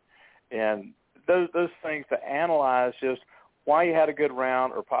bogey? And those things to analyze just why you had a good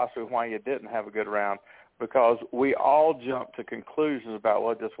round or possibly why you didn't have a good round, because we all jump to conclusions about,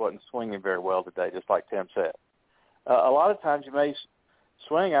 well, it just wasn't swinging very well today, just like Tim said. A lot of times you may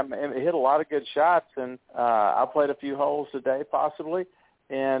swing. I hit a lot of good shots, and I played a few holes today possibly,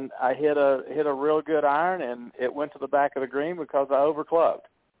 and I hit a real good iron, and it went to the back of the green because I overclubbed.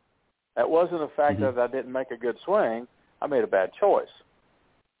 That wasn't a fact that I didn't make a good swing. I made a bad choice.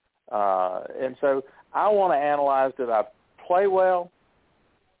 And so I want to analyze, did I play well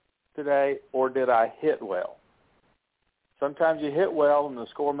today or did I hit well? Sometimes you hit well and the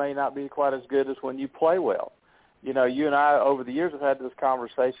score may not be quite as good as when you play well. You and I over the years have had this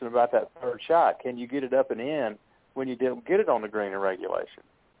conversation about that third shot. Can you get it up and in when you didn't get it on the green in regulation?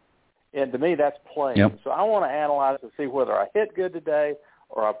 And to me, that's playing. Yep. So I want to analyze to see whether I hit good today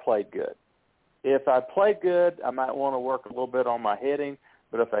or I played good. If I played good, I might want to work a little bit on my hitting.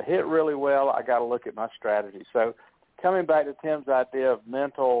 But if I hit really well, I got to look at my strategy. So coming back to Tim's idea of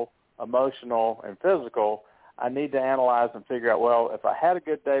mental, emotional, and physical, I need to analyze and figure out, well, if I had a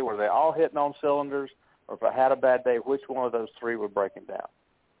good day, were they all hitting on cylinders? Or if I had a bad day, which one of those 3 would break them down?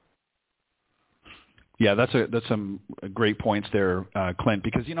 Yeah, that's some great points there, Clint,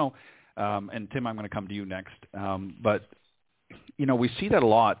 because, and Tim, I'm going to come to you next. But, we see that a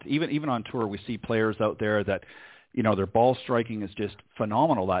lot. Even on tour, we see players out there that, their ball striking is just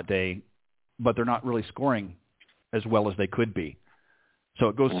phenomenal that day, but they're not really scoring as well as they could be. So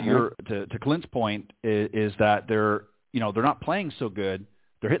it goes to Clint's point is that they're not playing so good,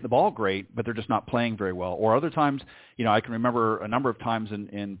 they're hitting the ball great, but they're just not playing very well. Or other times, I can remember a number of times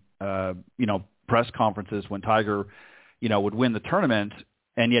in press conferences when Tiger, would win the tournament,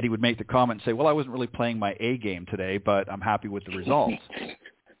 and yet he would make the comment and say, well, I wasn't really playing my A game today, but I'm happy with the results.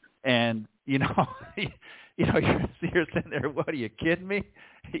 And, you're sitting there, what, are you kidding me?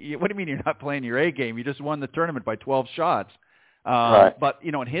 What do you mean you're not playing your A game? You just won the tournament by 12 shots. Right. But,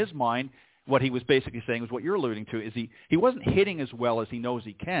 in his mind, what he was basically saying was what you're alluding to is he wasn't hitting as well as he knows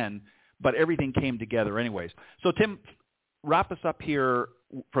he can, but everything came together anyways. So, Tim, wrap us up here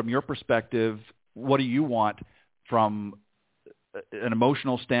from your perspective. What do you want from an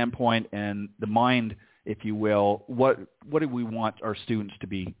emotional standpoint and the mind, if you will? What do we want our students to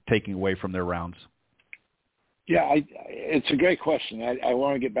be taking away from their rounds? Yeah, it's a great question. I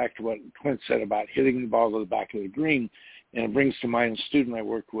want to get back to what Clint said about hitting the ball to the back of the green, and it brings to mind a student I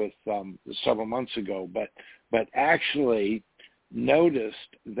worked with several months ago, but actually noticed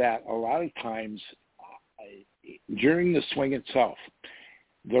that a lot of times during the swing itself,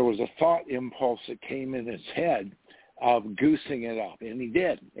 there was a thought impulse that came in his head of goosing it up, and he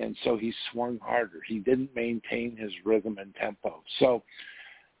did, and so he swung harder. He didn't maintain his rhythm and tempo. So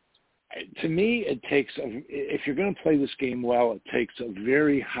to me, it takes, if you're going to play this game well, it takes a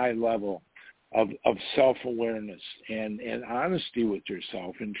very high level of self-awareness and honesty with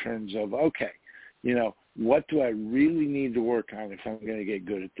yourself in terms of, okay, what do I really need to work on if I'm going to get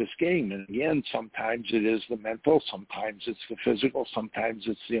good at this game? And again, sometimes it is the mental, sometimes it's the physical, sometimes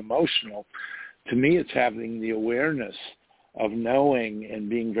it's the emotional. To me, it's having the awareness of knowing and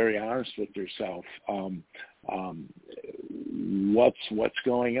being very honest with yourself. What's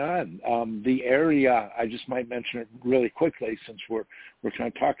going on? The area, I just might mention it really quickly since we're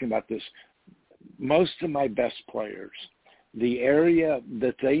kind of talking about this. Most of my best players, the area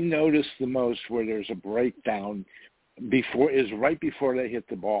that they notice the most where there's a breakdown is right before they hit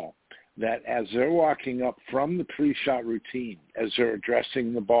the ball. That as they're walking up from the pre-shot routine, as they're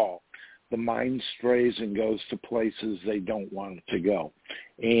addressing the ball, the mind strays and goes to places they don't want it to go.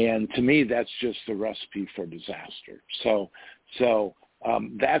 And to me, that's just a recipe for disaster. So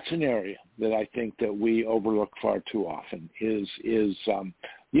that's an area that I think that we overlook far too often is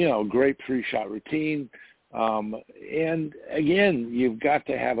great pre-shot routine. And again, you've got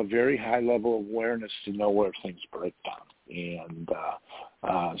to have a very high level of awareness to know where things break down. And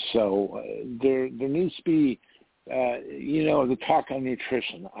so there needs to be, the talk on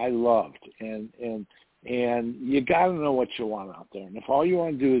nutrition I loved, and you got to know what you want out there. And if all you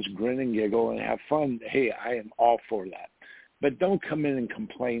want to do is grin and giggle and have fun, hey, I am all for that. But don't come in and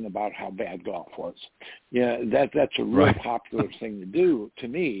complain about how bad golf was. That's a real popular thing to do to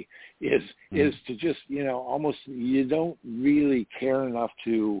me is to just, almost you don't really care enough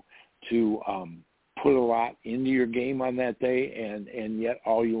to put a lot into your game on that day, and yet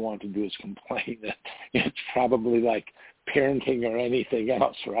all you want to do is complain. It's probably like parenting or anything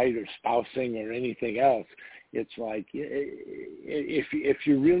else, right? Or spousing or anything else. It's like if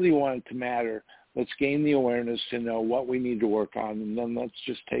you really want it to matter, let's gain the awareness to know what we need to work on, and then let's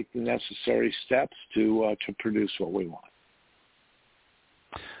just take the necessary steps to produce what we want.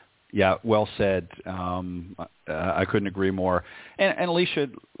 Yeah, well said. I couldn't agree more. And Alicia,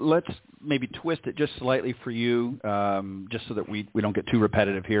 let's maybe twist it just slightly for you, just so that we don't get too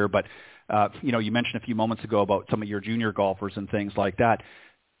repetitive here. But, you mentioned a few moments ago about some of your junior golfers and things like that.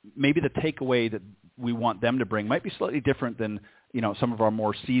 Maybe the takeaway that we want them to bring might be slightly different than, some of our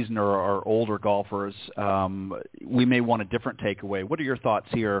more seasoned or our older golfers. We may want a different takeaway. What are your thoughts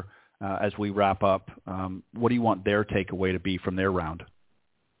here as we wrap up? What do you want their takeaway to be from their round?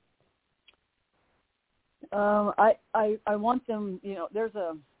 I want them, there's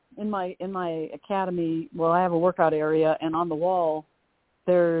in my academy, well, I have a workout area, and on the wall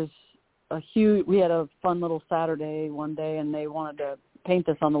there's we had a fun little Saturday one day, and they wanted to paint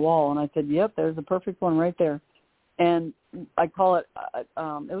this on the wall, and I said, yep, there's a perfect one right there. And I call it,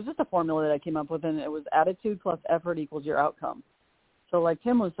 it was just a formula that I came up with, and it was attitude plus effort equals your outcome. So like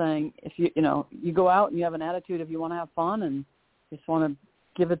Tim was saying, if you go out and you have an attitude, if you want to have fun and just want to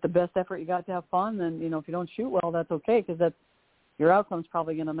give it the best effort you got to have fun, then, if you don't shoot well, that's okay, because that's your outcome's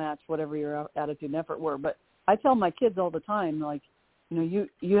probably going to match whatever your attitude and effort were. But I tell my kids all the time, like,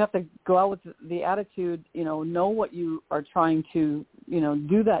 you have to go out with the attitude, know what you are trying to,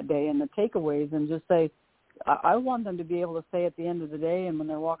 do that day and the takeaways, and just say, I want them to be able to say at the end of the day and when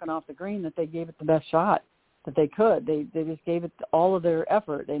they're walking off the green that they gave it the best shot that they could. They just gave it all of their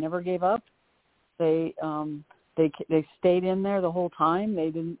effort. They never gave up. They stayed in there the whole time. They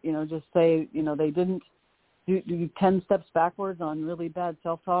didn't, just say, they didn't do 10 steps backwards on really bad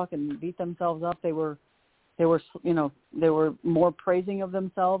self-talk and beat themselves up. They were, they were more praising of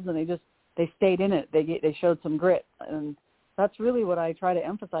themselves, and they stayed in it. They showed some grit, and that's really what I try to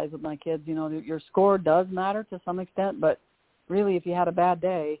emphasize with my kids. Your score does matter to some extent, but really, if you had a bad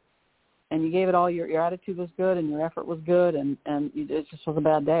day and you gave it all, your attitude was good and your effort was good, and it just was a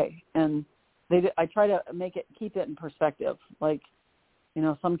bad day. And I try to keep it in perspective. Like,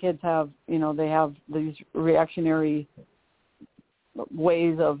 some kids have, they have these reactionary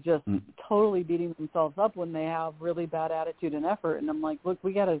ways of just totally beating themselves up when they have really bad attitude and effort. And I'm like, look,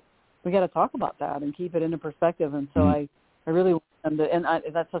 we gotta talk about that and keep it into perspective. And so I really want them to, and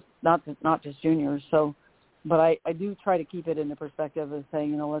that's just not just juniors. So, but I do try to keep it into perspective as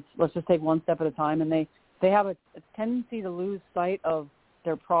saying, let's just take one step at a time. And they have a tendency to lose sight of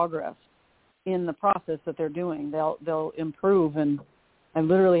their progress in the process that they're doing. They'll improve. And I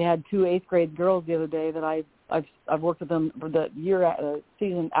literally had 2 8th grade girls the other day that I've worked with them for the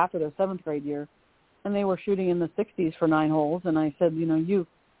season after their 7th grade year, and they were shooting in the 60s for 9 holes. And I said,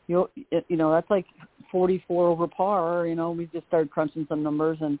 that's like 44 over par. We just started crunching some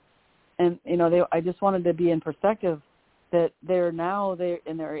numbers, and I just wanted to be in perspective that they're in their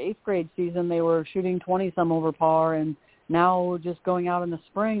 8th grade season, they were shooting 20 some over par, and now just going out in the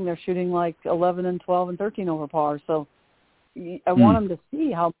spring, they're shooting like 11 and 12 and 13 over par. So I want them to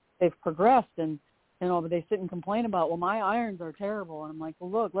see how they've progressed, and but they sit and complain about, well, my irons are terrible. And I'm like,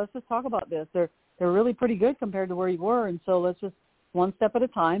 well, look, let's just talk about this. They're really pretty good compared to where you were, and so let's just one step at a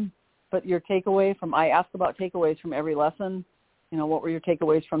time. But your takeaway I ask about takeaways from every lesson. What were your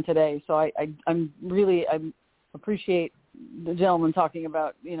takeaways from today? So I appreciate the gentleman talking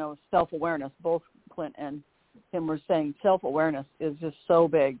about, self-awareness. Both Clint and Tim were saying self-awareness is just so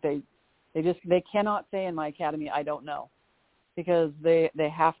big. They cannot say in my academy, I don't know, because they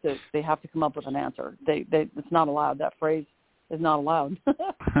have to come up with an answer. It's not allowed. That phrase is not allowed.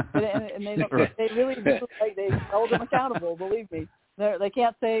 and they really do, like, they hold them accountable. Believe me, they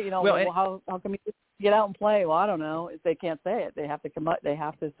can't say, how can we get out and play? Well, I don't know. If they can't say it, they have to come up. They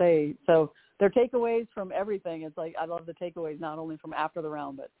have to say. So their takeaways from everything. It's like, I love the takeaways not only from after the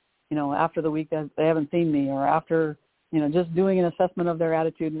round, but after the week that they haven't seen me, or after just doing an assessment of their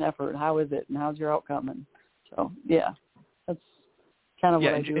attitude and effort. How is it, and how's your outcome? And so that's kind of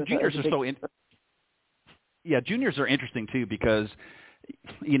what I do. And juniors are juniors are interesting too, because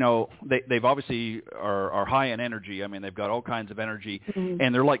they've obviously are high in energy. I mean, they've got all kinds of energy,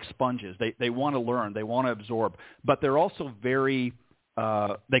 and they're like sponges. They want to learn, they want to absorb, but they're also very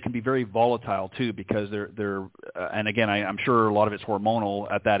they can be very volatile too, because they're and again, I'm sure a lot of it's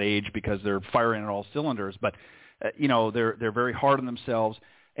hormonal at that age because they're firing on all cylinders. But they're very hard on themselves.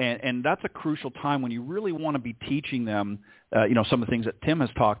 And that's a crucial time when you really want to be teaching them, some of the things that Tim has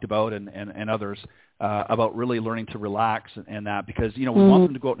talked about and others about really learning to relax and that, because, we want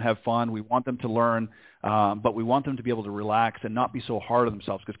them to go out and have fun. We want them to learn, but we want them to be able to relax and not be so hard on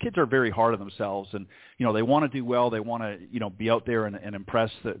themselves, because kids are very hard on themselves, and, they want to do well. They want to, be out there and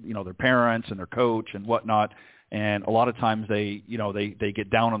impress their parents and their coach and whatnot. And a lot of times they they get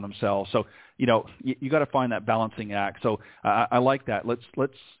down on themselves. So, you got to find that balancing act. So I like that. Let's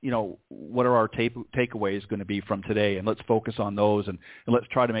what are our takeaways going to be from today? And let's focus on those, and let's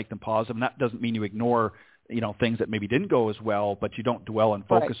try to make them positive. And that doesn't mean you ignore, things that maybe didn't go as well, but you don't dwell and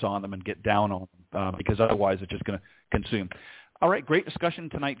focus on them and get down on them, because otherwise it's just going to consume. All right, great discussion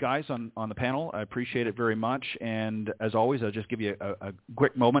tonight, guys, on the panel. I appreciate it very much. And as always, I'll just give you a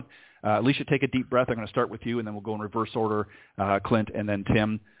quick moment. Alicia, take a deep breath. I'm going to start with you, and then we'll go in reverse order, Clint, and then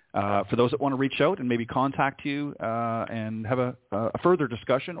Tim. For those that want to reach out and maybe contact you and have a further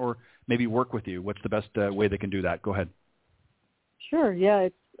discussion, or maybe work with you, what's the best way they can do that? Go ahead. Sure. Yeah,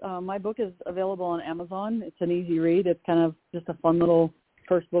 it's my book is available on Amazon. It's an easy read. It's kind of just a fun little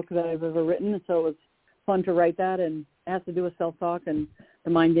first book that I've ever written, so it was fun to write that, and it has to do with self-talk and the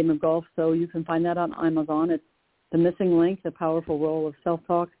mind game of golf. So you can find that on Amazon. It's The Missing Link, The Powerful Role of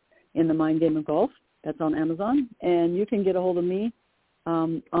Self-Talk in the Mind Game of Golf. That's on Amazon. And you can get a hold of me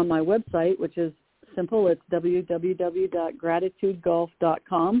on my website, which is simple. It's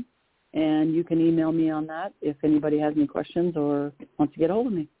www.gratitudegolf.com. And you can email me on that if anybody has any questions or wants to get a hold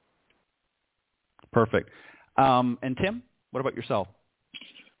of me. Perfect. And Tim, what about yourself?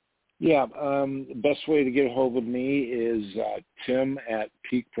 Yeah, the best way to get a hold of me is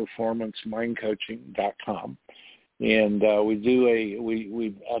tim@peakperformancemindcoaching.com. And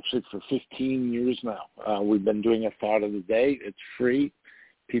we've actually for 15 years now, we've been doing a thought of the day. It's free.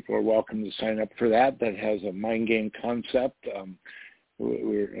 People are welcome to sign up for that. That has a mind game concept.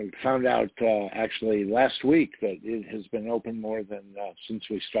 We found out actually last week that it has been open more than since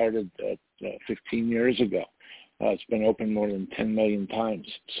we started 15 years ago. It's been open more than 10 million times.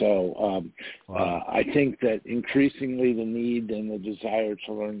 So Wow. I think that increasingly the need and the desire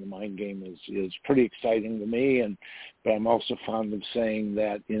to learn the mind game is pretty exciting to me. But I'm also fond of saying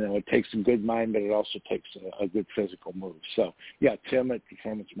that, it takes a good mind, but it also takes a good physical move. So, yeah, Tim at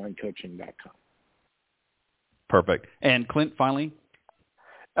PerformanceMindCoaching.com. Perfect. And Clint, finally?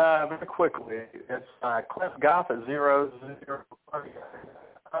 Very quickly, it's Clint Goff at 00,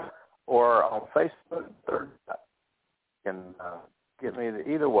 or on Facebook. You can get me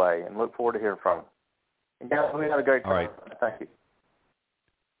either way, and look forward to hearing from you. And guys, we had a great time. All right. Thank you.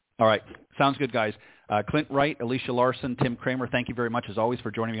 All right. Sounds good, guys. Clint Wright, Alicia Larson, Tim Kramer, thank you very much, as always,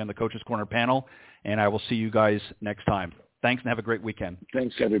 for joining me on the Coach's Corner panel, and I will see you guys next time. Thanks, and have a great weekend.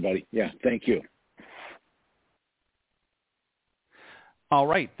 Thanks, everybody. Yeah, thank you. All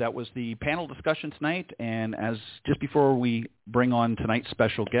right, that was the panel discussion tonight, and just before we bring on tonight's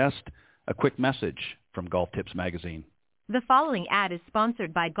special guest, a quick message from Golf Tips Magazine. The following ad is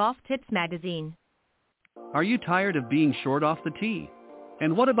sponsored by Golf Tips Magazine. Are you tired of being short off the tee?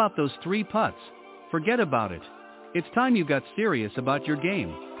 And what about those 3 putts? Forget about it. It's time you got serious about your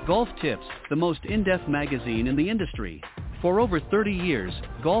game. Golf Tips, the most in-depth magazine in the industry. For over 30 years,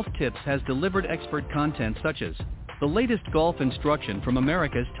 Golf Tips has delivered expert content such as the latest golf instruction from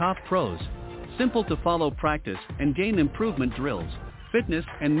America's top pros, simple-to-follow practice and game improvement drills, fitness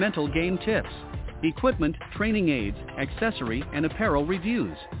and mental game tips, equipment, training aids, accessory and apparel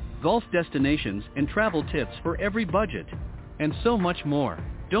reviews, golf destinations and travel tips for every budget, and so much more.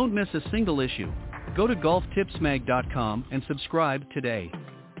 Don't miss a single issue. Go to golftipsmag.com and subscribe today.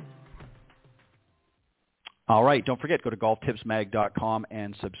 All right, don't forget, go to golftipsmag.com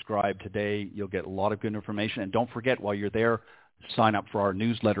and subscribe today. You'll get a lot of good information. And don't forget, while you're there, sign up for our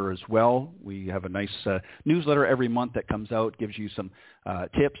newsletter as well. We have a nice newsletter every month that comes out, gives you some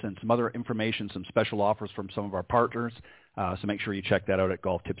tips and some other information, some special offers from some of our partners. So make sure you check that out at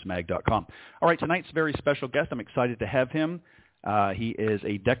golftipsmag.com. All right, tonight's very special guest, I'm excited to have him. He is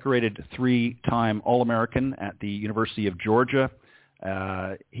a decorated 3-time All-American at the University of Georgia.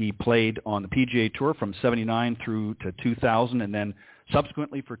 He played on the PGA Tour from 79 through to 2000, and then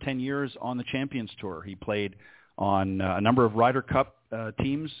subsequently for 10 years on the Champions Tour. He played on a number of Ryder Cup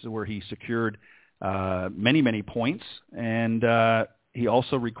teams where he secured many, many points, and he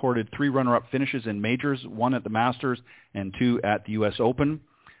also recorded 3 runner-up finishes in majors, 1 at the Masters and 2 at the U.S. Open.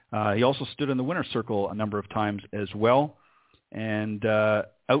 He also stood in the winner's circle a number of times as well, and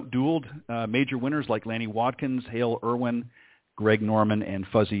outdueled major winners like Lanny Wadkins, Hale Irwin, Greg Norman, and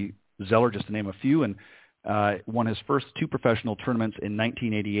Fuzzy Zeller, just to name a few, and won his first 2 professional tournaments in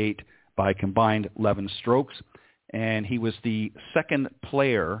 1988 by combined 11 strokes. And he was the second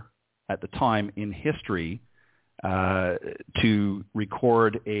player at the time in history to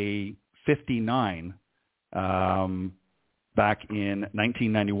record a 59 back in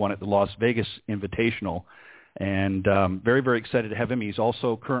 1991 at the Las Vegas Invitational. And very, very excited to have him. He's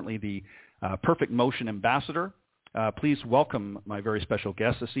also currently the PerfectMotion ambassador. Please welcome my very special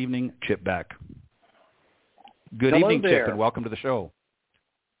guest this evening, Chip Beck. Good Hello evening, there. Chip, and welcome to the show.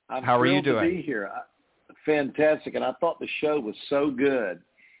 How are you doing? To be here. Fantastic, and I thought the show was so good.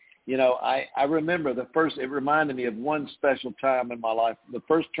 I remember it reminded me of one special time in my life. The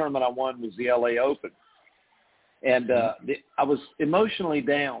first tournament I won was the LA Open, and I was emotionally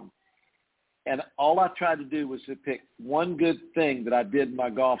down, and all I tried to do was to pick one good thing that I did in my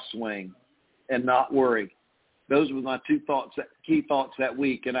golf swing and not worry. Those were my key thoughts that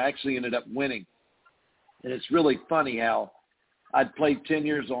week, and I actually ended up winning. And it's really funny how I'd played 10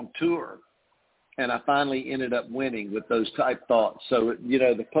 years on tour, and I finally ended up winning with those type thoughts. So,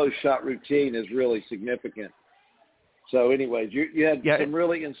 the post-shot routine is really significant. So, anyways, you had some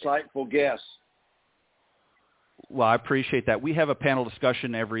really insightful guests. Well, I appreciate that. We have a panel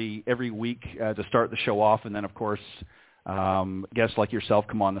discussion every week to start the show off, and then, of course, guests like yourself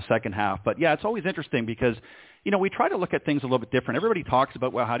come on the second half. But, yeah, it's always interesting because, we try to look at things a little bit different. Everybody talks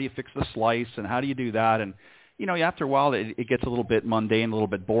about, well, how do you fix the slice and how do you do that? And, after a while, it gets a little bit mundane, a little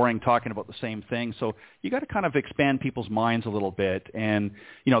bit boring talking about the same thing. So you got to kind of expand people's minds a little bit. And,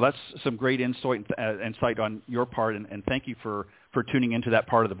 that's some great insight on your part. And thank you for tuning into that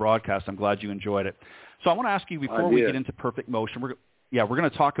part of the broadcast. I'm glad you enjoyed it. So I want to ask you, before we get into PerfectMotion, we're going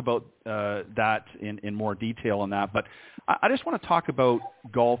to talk about that in more detail on that. But I just want to talk about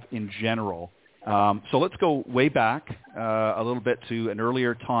golf in general. So let's go way back a little bit to an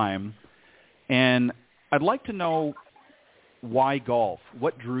earlier time. And I'd like to know why golf.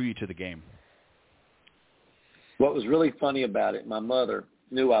 What drew you to the game? What was really funny about it, my mother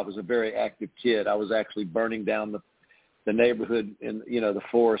knew I was a very active kid. I was actually burning down the neighborhood in, the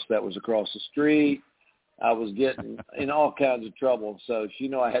forest that was across the street. I was getting in all kinds of trouble. So she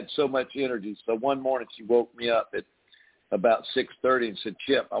knew I had so much energy. So one morning she woke me up at about 6:30 and said,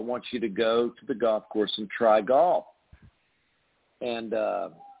 Chip, I want you to go to the golf course and try golf. And,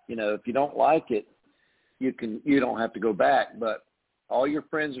 if you don't like it, you don't have to go back. But all your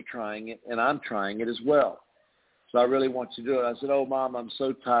friends are trying it, and I'm trying it as well. So I really want you to do it. I said, oh, Mom, I'm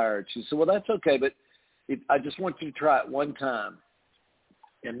so tired. She said, well, that's okay, but I just want you to try it one time.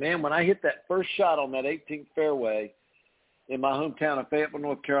 And, man, when I hit that first shot on that 18th fairway in my hometown of Fayetteville,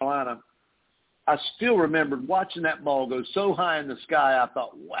 North Carolina, I still remembered watching that ball go so high in the sky. I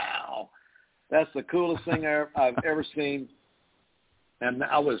thought, wow, that's the coolest thing I've ever seen. And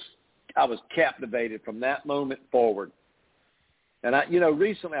I was captivated from that moment forward. And,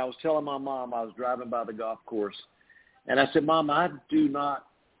 recently I was telling my mom, I was driving by the golf course, and I said, Mom, I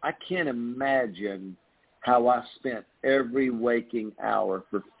can't imagine how I spent every waking hour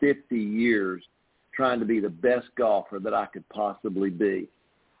for 50 years trying to be the best golfer that I could possibly be.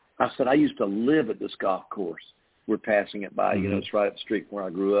 I said, I used to live at this golf course. We're passing it by, it's right up the street where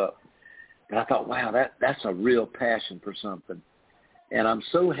I grew up. And I thought, wow, that's a real passion for something. And I'm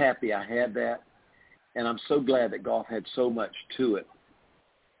so happy I had that. And I'm so glad that golf had so much to it.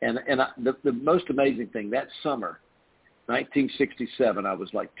 And the most amazing thing, that summer, 1967, I was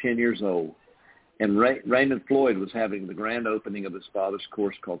like 10 years old. And Raymond Floyd was having the grand opening of his father's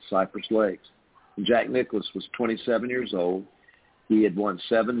course called Cypress Lakes. And Jack Nicklaus was 27 years old. He had won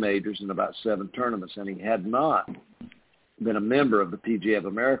 7 majors and about 7 tournaments, and he had not been a member of the PGA of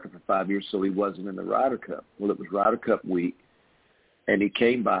America for 5 years, so he wasn't in the Ryder Cup. Well, it was Ryder Cup week, and he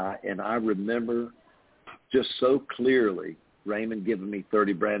came by, and I remember just so clearly Raymond giving me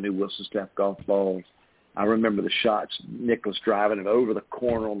 30 brand-new Wilson Staff golf balls. I remember the shots, Nicklaus driving it over the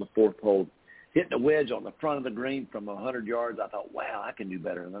corner on the 4th hole, hitting a wedge on the front of the green from 100 yards. I thought, wow, I can do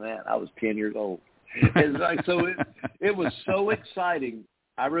better than that. I was 10 years old. So it was so exciting.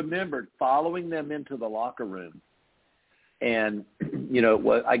 I remembered following them into the locker room. And,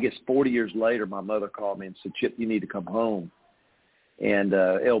 I guess 40 years later, my mother called me and said, Chip, you need to come home. And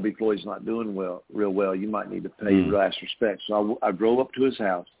L.B. Floyd's not doing real well. You might need to pay your last respect. So I drove up to his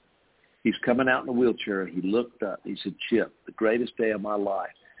house. He's coming out in a wheelchair. He looked up. He said, Chip, the greatest day of my life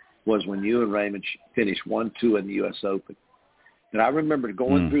was when you and Raymond finished 1-2 in the U.S. Open. And I remember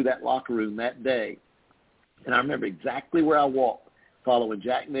going through that locker room that day, and I remember exactly where I walked following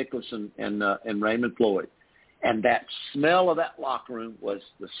Jack Nicklaus and Raymond Floyd. And that smell of that locker room was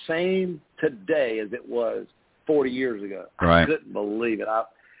the same today as it was 40 years ago. Right. I couldn't believe it.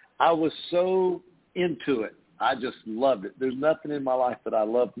 I was so into it. I just loved it. There's nothing in my life that I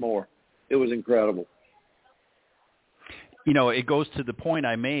loved more. It was incredible. It goes to the point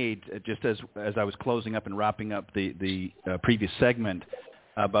I made just as I was closing up and wrapping up the previous segment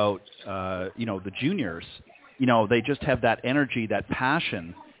about, the juniors. They just have that energy, that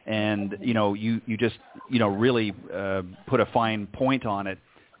passion, and, you just, really put a fine point on it.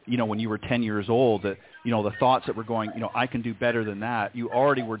 When you were 10 years old, the thoughts that were going, I can do better than that. You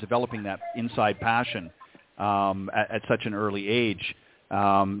already were developing that inside passion at such an early age.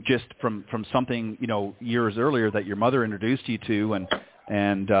 Just from something, years earlier that your mother introduced you to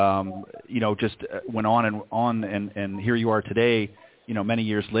and just went on and here you are today, many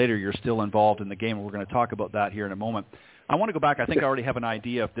years later, you're still involved in the game. And we're going to talk about that here in a moment. I want to go back. I think I already have an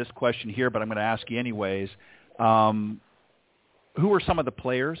idea of this question here, but I'm going to ask you anyways. Who were some of the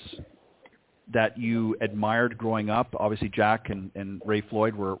players that you admired growing up? Obviously, Jack and Ray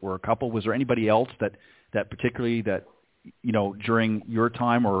Floyd were a couple. Was there anybody else that particularly that, during your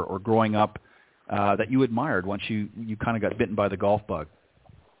time or growing up that you admired once you kind of got bitten by the golf bug?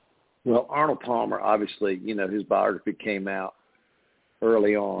 Well, Arnold Palmer, obviously, his biography came out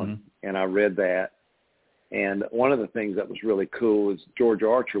early on, and I read that. And one of the things that was really cool is George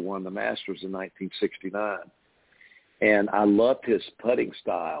Archer won the Masters in 1969. And I loved his putting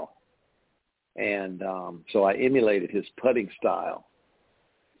style. And so I emulated his putting style.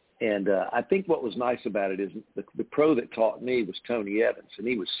 And I think what was nice about it is the pro that taught me was Tony Evans, and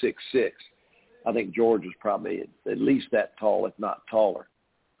he was 6'6". I think George was probably at least that tall, if not taller.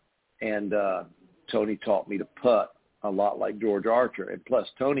 And Tony taught me to putt a lot like George Archer. And plus,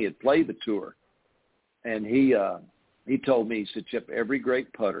 Tony had played the tour. And he told me, he said, Chip, every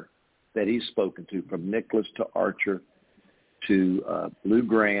great putter that he's spoken to, from Nicklaus to Archer to Lou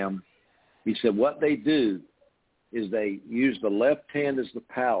Graham, he said what they do is they use the left hand as the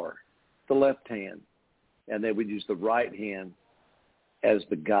power, the left hand, and they would use the right hand as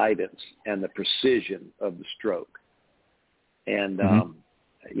the guidance and the precision of the stroke. And,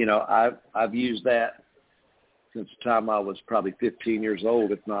 I've used that since the time I was probably 15 years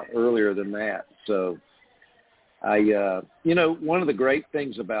old, if not earlier than that. So One of the great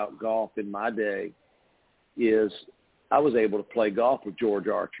things about golf in my day is I was able to play golf with George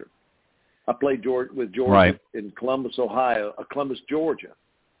Archer. I played with George in Columbus, Georgia,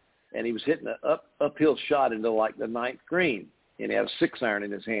 and he was hitting an uphill shot into like the ninth green, and he had a 6-iron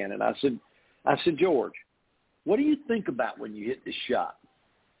in his hand. And I said, George, what do you think about when you hit this shot?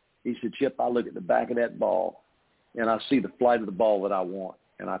 He said, Chip, I look at the back of that ball, and I see the flight of the ball that I want,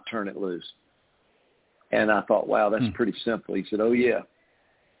 and I turn it loose. And I thought, wow, that's pretty simple. He said, oh, yeah.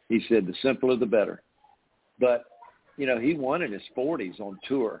 He said, the simpler the better. But, he won in his 40s on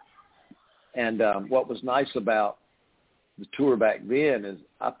tour. And what was nice about the tour back then is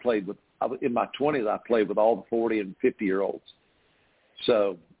in my 20s, I played with all the 40 and 50-year-olds.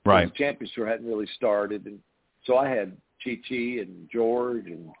 So the Champions Tour hadn't really started. And so I had Chi-Chi and George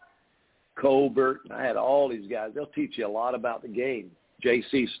and Colbert, and I had all these guys. They'll teach you a lot about the game.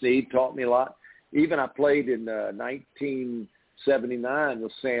 J.C. Snead taught me a lot. Even I played in 1979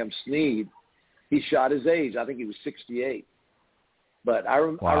 with Sam Snead. He shot his age. I think he was 68. But I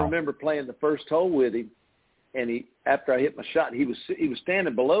remember playing the first hole with him, and after I hit my shot, he was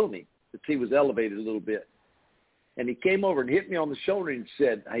standing below me. He was elevated a little bit. And he came over and hit me on the shoulder and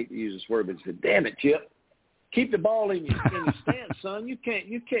said, I hate to use this word, but he said, damn it, Chip. Keep the ball in your stance, son. You can't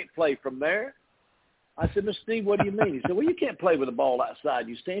play from there. I said, Mr. Steve, what do you mean? He said, well, you can't play with the ball outside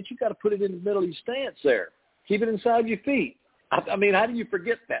your stance. You got to put it in the middle of your stance there. Keep it inside your feet. I mean, how do you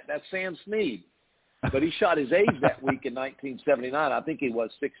forget that? That's Sam Snead. But he shot his age that week in 1979. I think he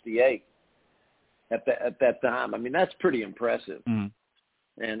was 68 at that time. I mean, that's pretty impressive. Mm.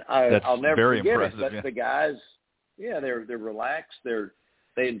 And I'll never forget it. But the guys, they're relaxed.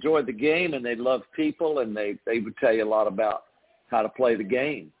 They enjoyed the game, and they loved people, and they would tell you a lot about how to play the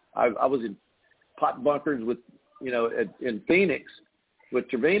game. I was in pot bunkers with, in Phoenix with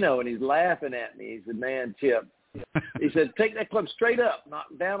Trevino, and he's laughing at me. He said, man, Chip, he said, take that club straight up, knock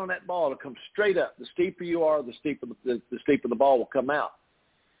down on that ball. It'll come straight up. The steeper you are, the steeper the ball will come out.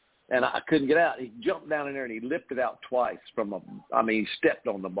 And I couldn't get out. He jumped down in there, and he lifted out twice he stepped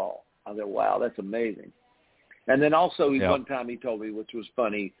on the ball. I said, wow, that's amazing. And then also one time he told me, which was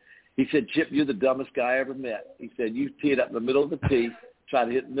funny, he said, Chip, you're the dumbest guy I ever met. He said, you tee it up in the middle of the tee, try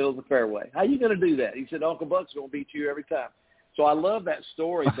to hit the middle of the fairway. How are you going to do that? He said, Uncle Buck's going to beat you every time. So I love that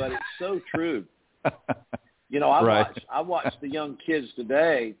story, but it's so true. I watch the young kids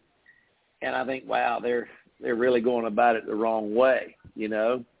today, and I think, wow, they're really going about it the wrong way,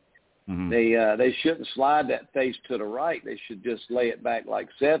 Mm-hmm. They shouldn't slide that face to the right. They should just lay it back like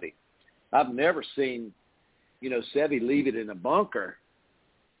Seve. I've never seen Seve leave it in a bunker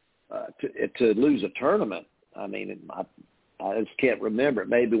to lose a tournament. I mean, I just can't remember.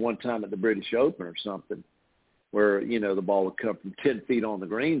 Maybe one time at the British Open or something where, the ball would come from 10 feet on the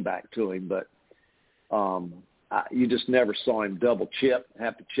green back to him. But you just never saw him double chip,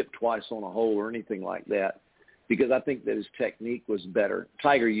 have to chip twice on a hole or anything like that, because I think that his technique was better.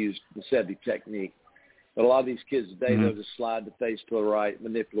 Tiger used the Seve technique. But a lot of these kids today, they'll just slide the face to the right,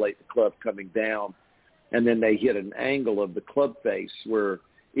 manipulate the club coming down, and then they hit an angle of the club face where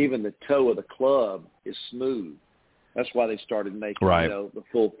even the toe of the club is smooth. That's why they started making, the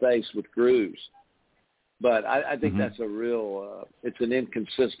full face with grooves. But I think that's a real it's an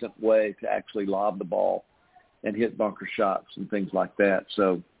inconsistent way to actually lob the ball and hit bunker shots and things like that.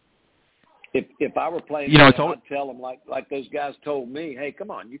 So if I were playing, I'd tell them like those guys told me, hey,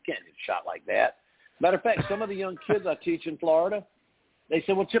 come on, you can't hit a shot like that. Matter of fact, some of the young kids I teach in Florida, they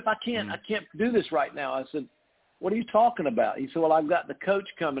said, well, Chip, I can't do this right now. I said, what are you talking about? He said, well, I've got the coach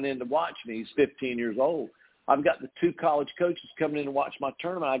coming in to watch me. He's 15 years old. I've got the 2 college coaches coming in to watch my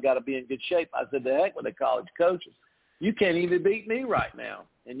tournament. I got to be in good shape. I said, the heck with the college coaches. You can't even beat me right now,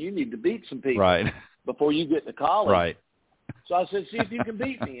 and you need to beat some people before you get to college. Right. So I said, see if you can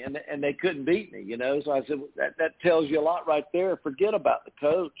beat me, and they couldn't beat me, So I said, that tells you a lot right there. Forget about the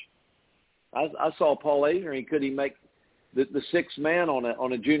coach. I saw Paul Azinger. He couldn't make the 6th man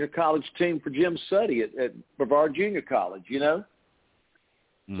on a junior college team for Jim Suddy at Brevard Junior College, So,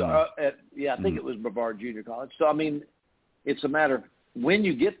 I think it was Brevard Junior College. So, I mean, it's a matter of when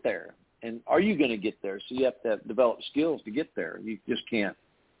you get there and are you going to get there. So you have to develop skills to get there. You just can't.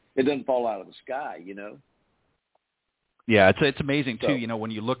 It doesn't fall out of the sky, Yeah, it's amazing, too,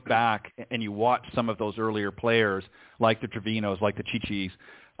 when you look back and you watch some of those earlier players like the Trevinos, like the Chi-Chis.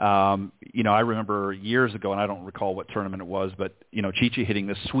 I remember years ago, and I don't recall what tournament it was, but, Chi-Chi hitting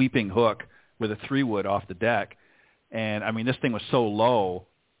this sweeping hook with a 3-wood off the deck. And, I mean, this thing was so low,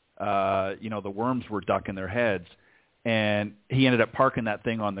 the worms were ducking their heads. And he ended up parking that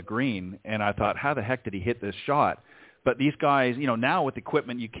thing on the green. And I thought, how the heck did he hit this shot? But these guys, now with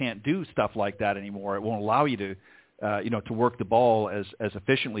equipment, you can't do stuff like that anymore. It won't allow you to, to work the ball as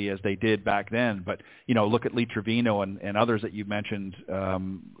efficiently as they did back then. But, look at Lee Trevino and others that you mentioned,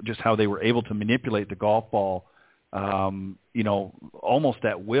 just how they were able to manipulate the golf ball, almost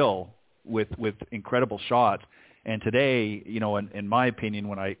at will with incredible shots. And today, in my opinion,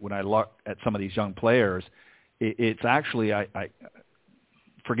 when I look at some of these young players, it's actually, I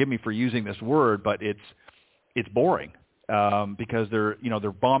forgive me for using this word, but it's boring because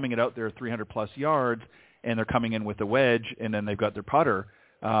they're bombing it out there 300 plus yards, and they're coming in with a wedge, and then they've got their putter.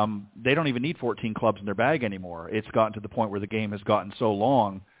 They don't even need 14 clubs in their bag anymore. It's gotten to the point where the game has gotten so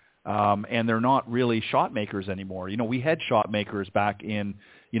long, and they're not really shot makers anymore. We had shot makers back in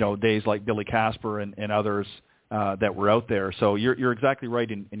days like Billy Casper and others that were out there. So you're exactly right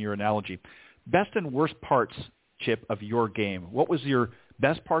in your analogy. Best and worst parts, Chip, of your game. What was your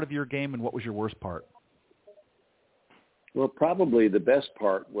best part of your game, and what was your worst part? Well, probably the best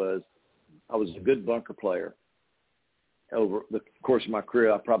part was I was a good bunker player. Over the course of my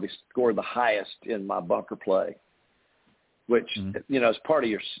career, I probably scored the highest in my bunker play, which, is part of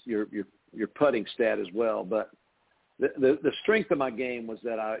your putting stat as well. But the strength of my game was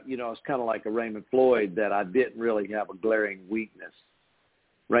that I was kind of like a Raymond Floyd, that I didn't really have a glaring weakness.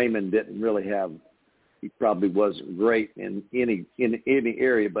 Raymond didn't really have, he probably wasn't great in any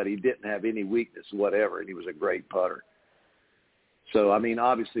area, but he didn't have any weakness whatever, and he was a great putter. So,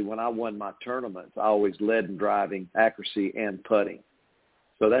 obviously when I won my tournaments, I always led in driving, accuracy, and putting.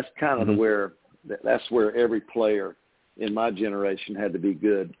 So that's kind of that's where every player in my generation had to be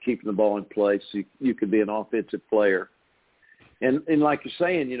good, keeping the ball in place so you could be an offensive player. And like you're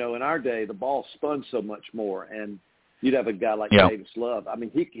saying, in our day, the ball spun so much more, and you'd have a guy like Davis Love.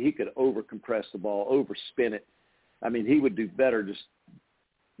 He could over-compress the ball, overspin it. He would do better just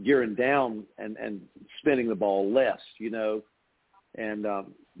gearing down and spinning the ball less, And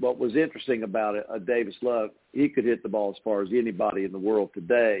what was interesting about it, Davis Love, he could hit the ball as far as anybody in the world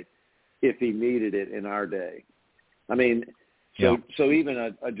today if he needed it in our day. So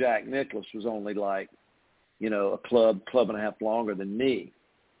even a Jack Nicklaus was only like, a club and a half longer than me,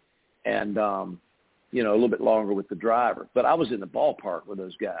 and a little bit longer with the driver. But I was in the ballpark with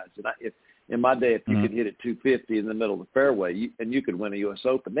those guys, and in my day, if you could hit it 250 in the middle of the fairway, you could win a U.S.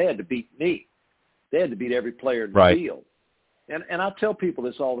 Open. They had to beat me. They had to beat every player in the field. And I tell people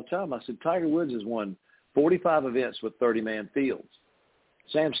this all the time. I said, Tiger Woods has won 45 events with 30-man fields.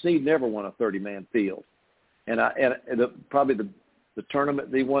 Sam Snead never won a 30-man field. And probably the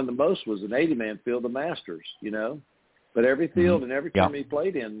tournament they won the most was an 80-man field, the Masters, But every field and every tournament he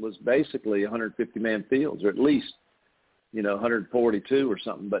played in was basically 150-man fields, or at least, 142 or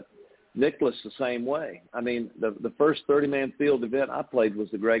something. But Nicklaus the same way. The first 30-man field event I played was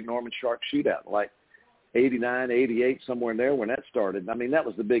the Greg Norman Shark Shootout, like 89, 88, somewhere in there when that started. That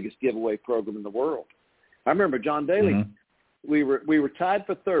was the biggest giveaway program in the world. I remember John Daly, we were tied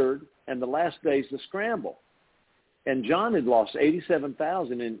for third, and the last day's the scramble. And John had lost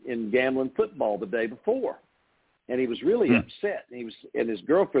 $87,000 in gambling football the day before. And he was really upset. And his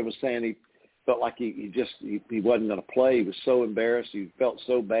girlfriend was saying he felt like he wasn't going to play. He was so embarrassed. He felt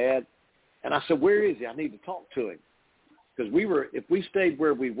so bad. And I said, where is he? I need to talk to him. Because if we stayed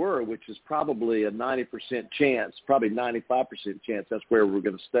where we were, which is probably a 90% chance, probably 95% chance that's where we're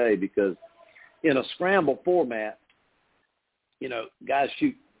going to stay, because in a scramble format, guys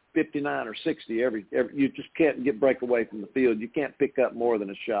shoot 59 or 60 every you just can't break away from the field. You can't pick up more than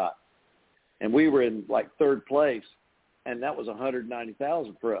a shot. And we were in like third place, and that was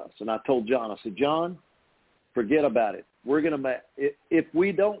 $190,000 for us. And I told John, I said, John, forget about it. We're going to make, if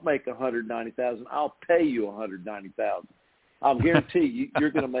we don't make $190,000, I'll pay you $190,000. I'll guarantee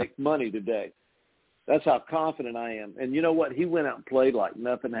you're going to make money today. That's how confident I am. And you know what? He went out and played like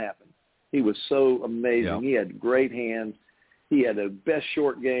nothing happened. He was so amazing. Yeah. He had great hands. He had the best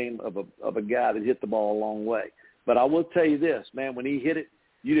short game of a guy that hit the ball a long way. But I will tell you this, man, when he hit it,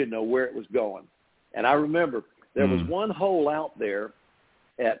 you didn't know where it was going. And I remember there was one hole out there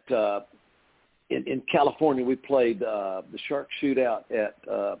at in California. We played the Shark Shootout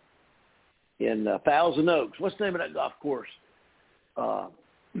in Thousand Oaks. What's the name of that golf course?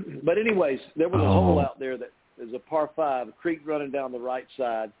 But anyways, there was a hole out there that is a par 5, a creek running down the right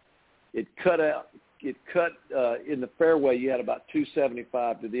side. It cut in the fairway. You had about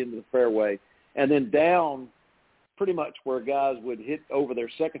 275 to the end of the fairway, and then down pretty much where guys would hit over their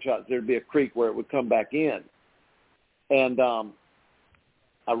second shots, there'd be a creek where it would come back in. And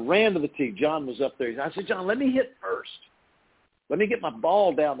I ran to the tee. John was up there. I said, John, let me hit first. Let me get my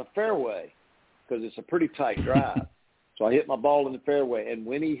ball down the fairway, because it's a pretty tight drive. So I hit my ball in the fairway, and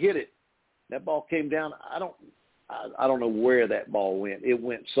when he hit it, that ball came down. I I don't know where that ball went. It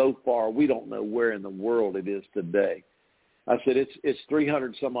went so far, we don't know where in the world it is today. I said, it's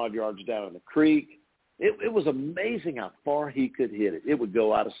 300 some odd yards down in the creek. It was amazing how far he could hit it. It would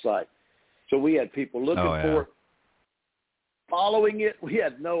go out of sight. So we had people looking for it, following it. We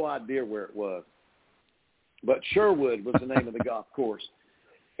had no idea where it was. But Sherwood was the name of the golf course.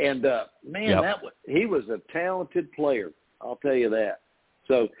 And, he was a talented player. I'll tell you that.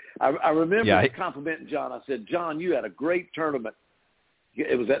 So I remember complimenting John. I said, John, you had a great tournament.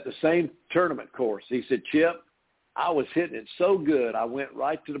 It was at the same tournament course. He said, Chip, I was hitting it so good. I went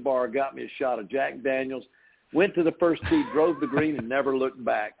right to the bar, got me a shot of Jack Daniels, went to the first tee, drove the green, and never looked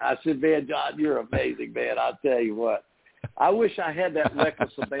back. I said, man, John, you're amazing, man. I'll tell you what. I wish I had that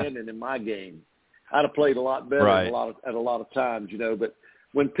reckless abandon in my game. I'd have played a lot better at a lot of times, you know. But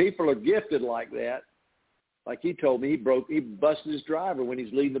when people are gifted like that, like he told me, he busted his driver when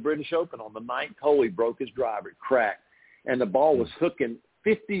he's leading the British Open. On the 9th hole, he broke his driver. It cracked. And the ball was hooking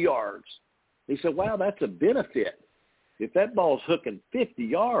 50 yards. He said, wow, that's a benefit. If that ball's hooking 50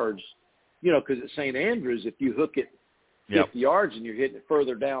 yards, you know, because at St. Andrews, if you hook it 50 yards and you're hitting it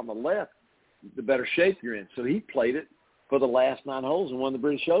further down the left, the better shape you're in. So he played it for the last 9 holes and won the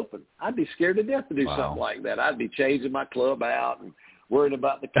British Open. I'd be scared to death to do something like that. I'd be changing my club out and worried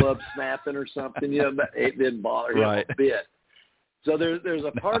about the club snapping or something. You know, but it didn't bother him a bit. So there's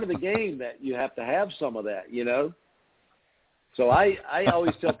a part of the game that you have to have some of that, you know. So I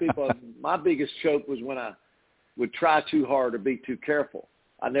always tell people my biggest choke was when I would try too hard or be too careful.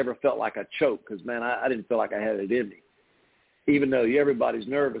 I never felt like I choked because, man, I didn't feel like I had it in me. Even though everybody's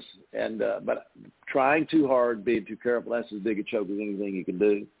nervous, but trying too hard, being too careful, that's as big a choke as anything you can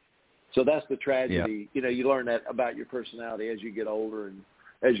do. So that's the tragedy. You know, you learn that about your personality as you get older and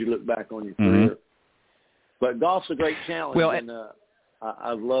as you look back on your career. But golf's a great challenge, and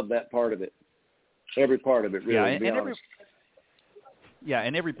I love that part of it. Every part of it, really, to be honest.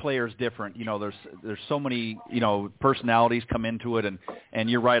 And every player is different. You know, there's so many, you know, personalities come into it, and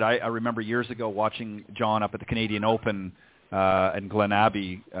you're right. I remember years ago watching John up at the Canadian Open in Glen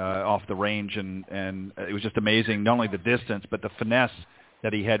Abbey off the range, and it was just amazing. Not only the distance, but the finesse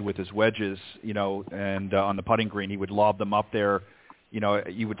that he had with his wedges. You know, and on the putting green, he would lob them up there. You know,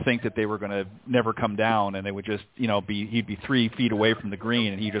 you would think that they were going to never come down, and they would just, you know, he'd be 3 feet away from the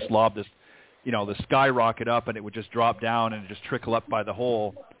green, and he just lobbed this, you know, the skyrocket up, and it would just drop down and just trickle up by the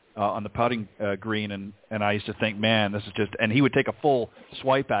hole on the putting green. And I used to think, man, this is just – and he would take a full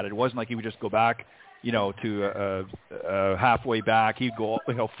swipe at it. It wasn't like he would just go back, you know, to halfway back. He'd go,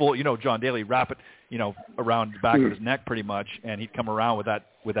 you know, full – you know, John Daly, wrap it, you know, around the back of his neck pretty much, and he'd come around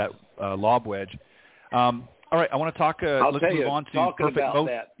with that lob wedge. All right, I want to talk let's move on to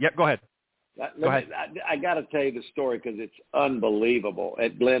PerfectMotion. Yeah, go ahead. Go ahead. I got to tell you the story because it's unbelievable.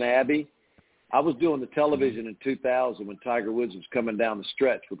 At Glen Abbey, I was doing the television in 2000 when Tiger Woods was coming down the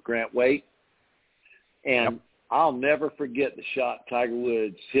stretch with Grant Waite. And I'll never forget the shot Tiger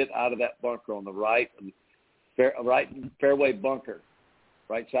Woods hit out of that bunker on the right fairway bunker,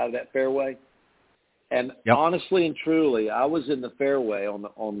 right side of that fairway. And honestly and truly, I was in the fairway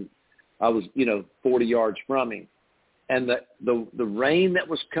I was, you know, 40 yards from him. And the rain that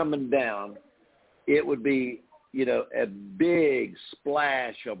was coming down, it would be, you know, a big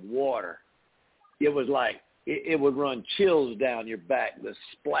splash of water. It was like it would run chills down your back. The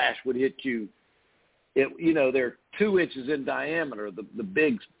splash would hit you. You know, they're 2 inches in diameter, the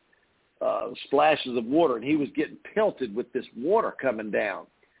big splashes of water, and he was getting pelted with this water coming down.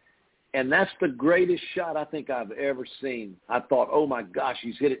 And that's the greatest shot I think I've ever seen. I thought, oh, my gosh,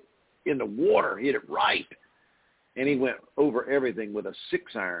 he's hit it in the water, hit it right. And he went over everything with a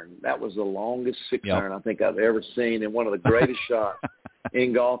 6-iron. That was the longest 6-iron I think I've ever seen, and one of the greatest shots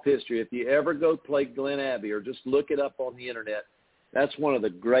in golf history. If you ever go play Glen Abbey or just look it up on the internet, that's one of the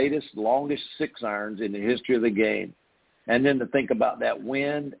greatest, longest 6-irons in the history of the game. And then to think about that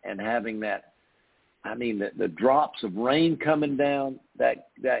wind and having that, I mean, the drops of rain coming down, that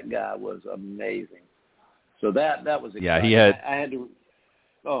guy was amazing. So that was exciting. Yeah, he had. I had to.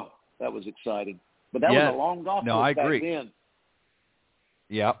 Oh, that was exciting. But that was a long golf course back then.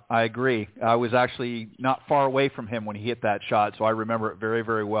 Yeah, I agree. I was actually not far away from him when he hit that shot, so I remember it very,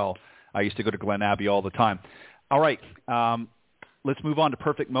 very well. I used to go to Glen Abbey all the time. All right, let's move on to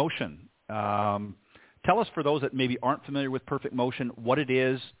PerfectMotion. Tell us, for those that maybe aren't familiar with PerfectMotion, what it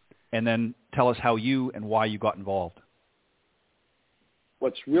is, and then tell us how you and why you got involved.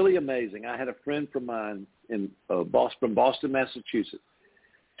 What's really amazing, I had a friend from mine in Boston, Massachusetts,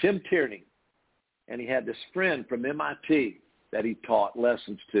 Tim Tierney, and he had this friend from MIT that he taught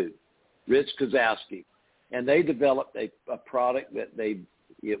lessons to, Rich Kozowski, and they developed a product that they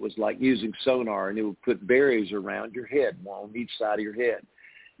It was like using sonar, and it would put barriers around your head, one on each side of your head.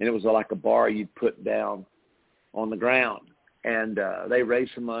 And it was like a bar you'd put down on the ground. And they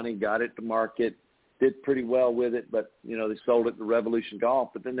raised some money, got it to market, did pretty well with it, but, they sold it to Revolution Golf.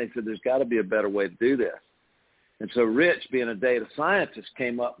 But then they said there's got to be a better way to do this. And so Rich, being a data scientist,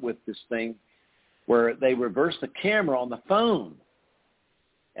 came up with this thing where they reversed the camera on the phone,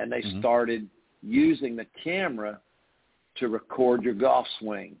 and they started using the camera to record your golf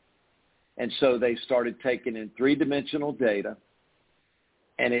swing. And so they started taking in three-dimensional data,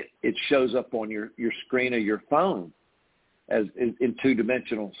 and it shows up on your screen of your phone as in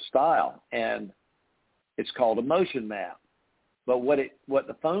two-dimensional style, and it's called a motion map. But what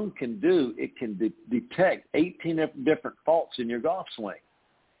the phone can do, it can detect 18 different faults in your golf swing.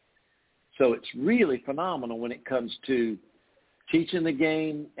 So it's really phenomenal when it comes to teaching the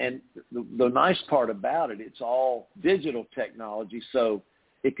game. And the nice part about it, it's all digital technology, so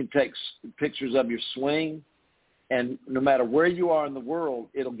it can take pictures of your swing, and no matter where you are in the world,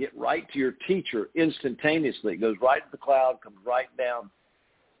 it'll get right to your teacher instantaneously. It goes right to the cloud, comes right down,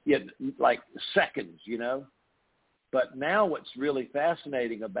 like seconds, But now what's really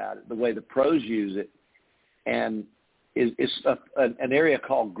fascinating about it, the way the pros use it, and it's an area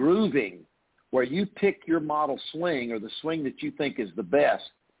called grooving, where you pick your model swing or the swing that you think is the best,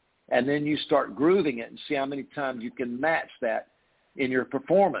 and then you start grooving it and see how many times you can match that in your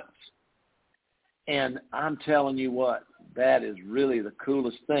performance. And I'm telling you what, that is really the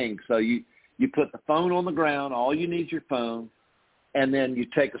coolest thing. So you put the phone on the ground, all you need is your phone, and then you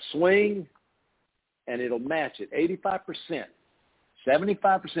take a swing, and it'll match it. 85%,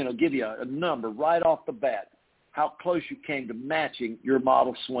 75% will give you a number right off the bat, how close you came to matching your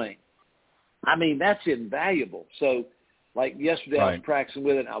model swing. I mean, that's invaluable. So, like yesterday, I was practicing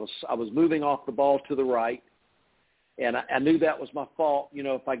with it. I was moving off the ball to the right, and I knew that was my fault.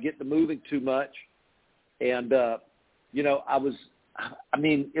 If I get to moving too much, and it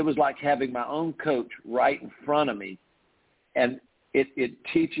was like having my own coach right in front of me, and it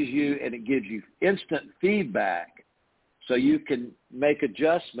teaches you and it gives you instant feedback, so you can make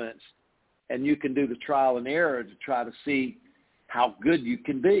adjustments, and you can do the trial and error to try to see how good you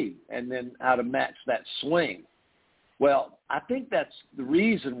can be, and then how to match that swing. Well, I think that's the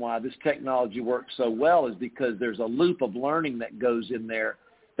reason why this technology works so well, is because there's a loop of learning that goes in there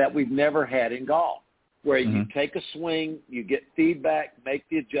that we've never had in golf, where you take a swing, you get feedback, make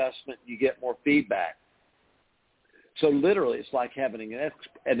the adjustment, you get more feedback. So literally it's like having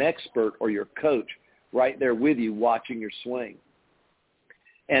an expert or your coach right there with you watching your swing.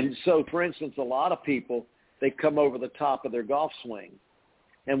 And so, for instance, a lot of people, they come over the top of their golf swing.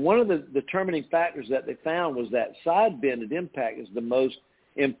 And one of the determining factors that they found was that side bend at impact is the most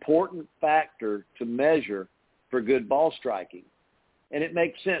important factor to measure for good ball striking. And it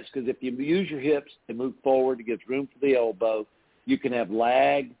makes sense, because if you use your hips and move forward, it gives room for the elbow, you can have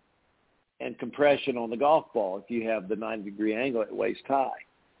lag and compression on the golf ball if you have the 90-degree angle at waist high.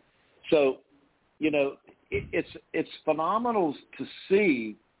 So, it's phenomenal to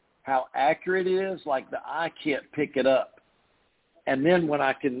see how accurate it is. Like, the eye can't pick it up. And then when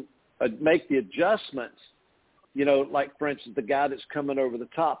I can make the adjustments, like, for instance, the guy that's coming over the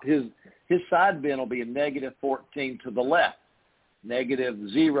top, his side bend will be a -14 to the left,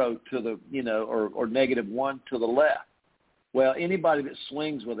 -0 to the, or -1 to the left. Well, anybody that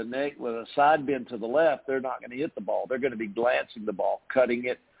swings with a side bend to the left, they're not going to hit the ball. They're going to be glancing the ball, cutting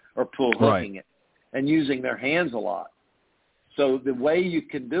it, or pull hooking it, and using their hands a lot. So the way you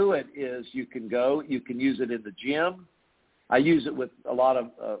can do it is you can use it in the gym. I use it with a lot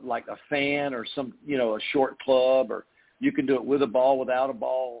of like a fan or some, a short club, or you can do it with a ball, without a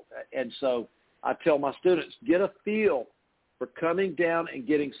ball. And so I tell my students, get a feel for coming down and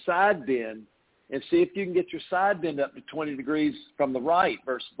getting side bend, and see if you can get your side bend up to 20 degrees from the right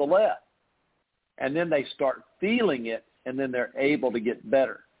versus the left. And then they start feeling it, and then they're able to get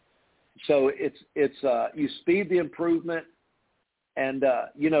better. So it's you speed the improvement, and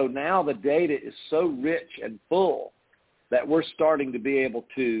now the data is so rich and full that we're starting to be able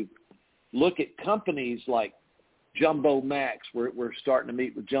to look at companies like Jumbo Max. We're starting to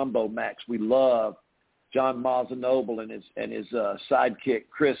meet with Jumbo Max. We love John Mazzanoble and his sidekick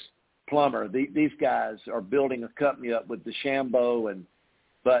Chris Plummer. These guys are building a company up with DeChambeau,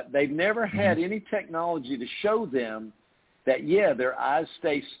 but they've never had any technology to show them that, their eyes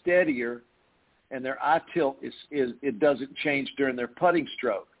stay steadier and their eye tilt it doesn't change during their putting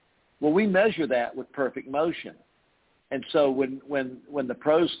stroke. Well, we measure that with PerfectMotion. And so when the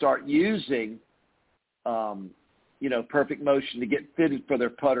pros start using, PerfectMotion to get fitted for their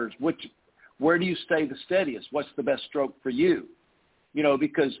putters, where do you stay the steadiest? What's the best stroke for you?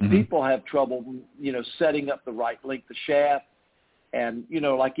 because people have trouble, setting up the right length of shaft. And,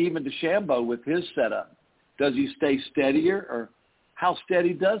 like even DeChambeau with his setup, does he stay steadier, or how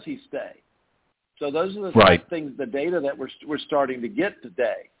steady does he stay? So those are the right. things, the data that we're starting to get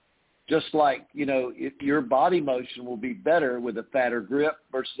today. Just like, if your body motion will be better with a fatter grip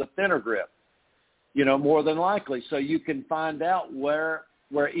versus a thinner grip, more than likely. So you can find out where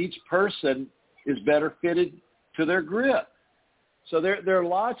each person is better fitted to their grip. So there are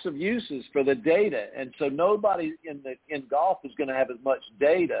lots of uses for the data, and so nobody in golf is going to have as much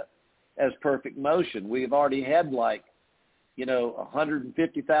data as PerfectMotion. We've already had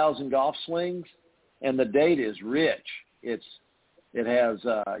 150,000 golf swings, and the data is rich. It has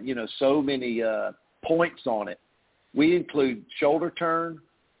so many points on it. We include shoulder turn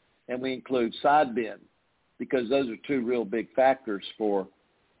and we include side bend, because those are two real big factors for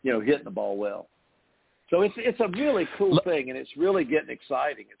hitting the ball well. So it's a really cool thing, and it's really getting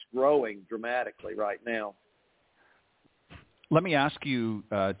exciting. It's growing dramatically right now. Let me ask you,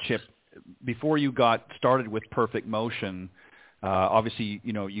 Chip, before you got started with PerfectMotion, obviously,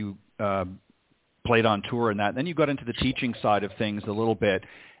 you played on tour and that. Then you got into the teaching side of things a little bit,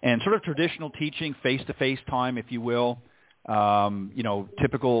 and sort of traditional teaching, face-to-face time, if you will,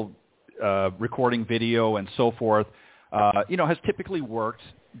 typical recording video and so forth, has typically worked,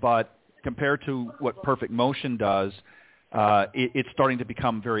 but compared to what PerfectMotion does, it's starting to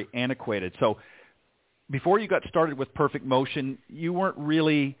become very antiquated. So before you got started with PerfectMotion, you weren't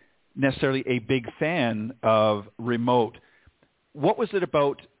really necessarily a big fan of remote. What was it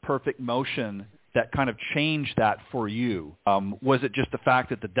about PerfectMotion that kind of changed that for you? Was it just the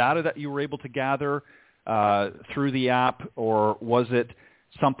fact that the data that you were able to gather through the app, or was it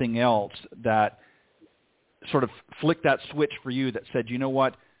something else that sort of flicked that switch for you that said, you know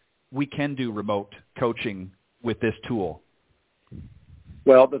what, we can do remote coaching with this tool?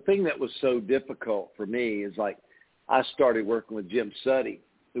 Well, the thing that was so difficult for me is I started working with Jim Suddy,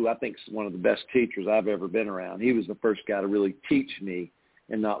 who I think is one of the best teachers I've ever been around. He was the first guy to really teach me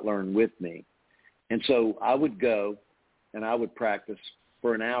and not learn with me. And so I would go and I would practice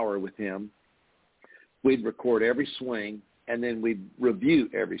for an hour with him. We'd record every swing, and then we'd review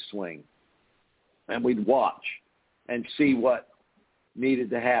every swing. And we'd watch and see what needed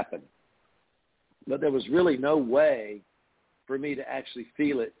to happen. But there was really no way for me to actually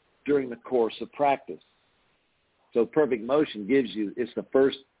feel it during the course of practice. So PerfectMotion it's the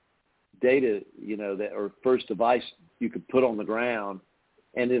first data, or first device you could put on the ground,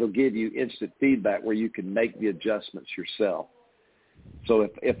 and it'll give you instant feedback where you can make the adjustments yourself. So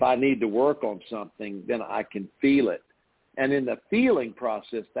if I need to work on something, then I can feel it. And in the feeling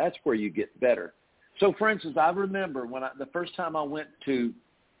process, that's where you get better. So, for instance, I remember the first time I went to,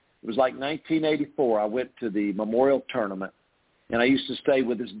 it was like 1984, I went to the Memorial Tournament, and I used to stay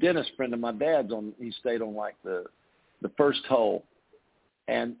with this dentist friend of my dad's. He stayed on the first hole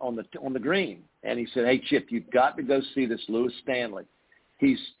and on the green. And he said, "Hey, Chip, you've got to go see this Lewis Stanley.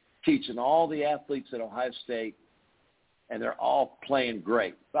 He's teaching all the athletes at Ohio State, and they're all playing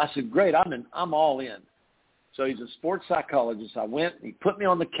great." I said, "Great, I'm all in." So he's a sports psychologist. I went, he put me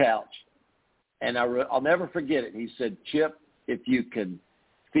on the couch, and I'll never forget it. He said, "Chip, if you can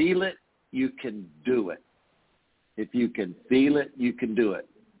feel it, you can do it. If you can feel it, you can do it."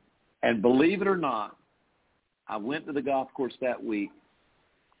 And believe it or not, I went to the golf course that week,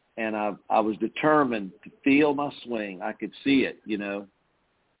 and I was determined to feel my swing. I could see it,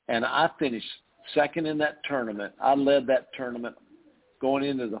 And I finished second in that tournament. I led that tournament going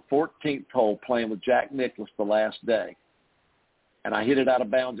into the 14th hole playing with Jack Nicklaus the last day. And I hit it out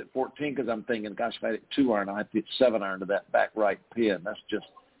of bounds at 14 because I'm thinking, gosh, if I hit 2-iron, I'll have to hit 7-iron to that back right pin. That's just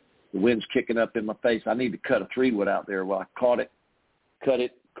the wind's kicking up in my face. I need to cut a 3-wood out there. Well, I caught it,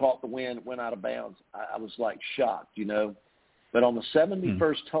 caught the wind, went out of bounds. I was shocked, But on the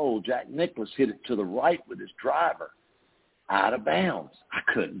 71st hole, Jack Nicklaus hit it to the right with his driver out of bounds. I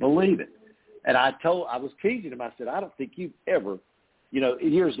couldn't believe it. And I was teasing him. I said, "I don't think you've ever,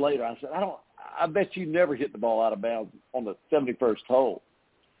 years later, I said, I bet you never hit the ball out of bounds on the 71st hole,"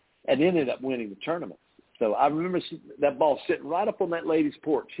 and ended up winning the tournament. So I remember that ball sitting right up on that lady's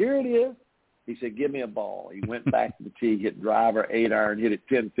porch. "Here it is." He said, "Give me a ball." He went back to the tee, hit driver, 8-iron, hit it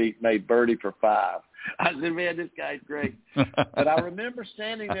 10 feet, made birdie for 5. I said, "Man, this guy's great." But I remember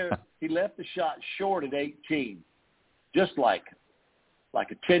standing there. He left the shot short at 18, just like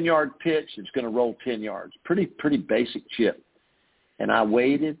a 10-yard pitch. It's going to roll 10 yards. Pretty basic chip. And I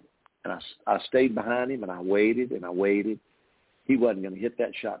waited, and I stayed behind him, and I waited, and I waited. He wasn't going to hit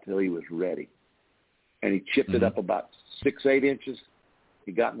that shot till he was ready. And he chipped it up about 6-8 inches.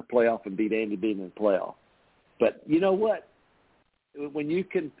 He got in the playoff and beat Andy Bean in the playoff. But you know what? when you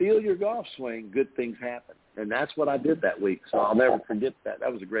can feel your golf swing, good things happen. And that's what I did that week. So I'll never forget that.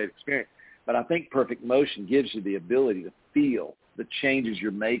 That was a great experience. But I think PerfectMotion gives you the ability to feel the changes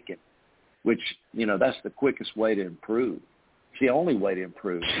you're making, which, that's the quickest way to improve. It's the only way to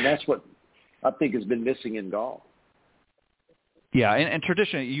improve. And that's what I think has been missing in golf. Yeah, and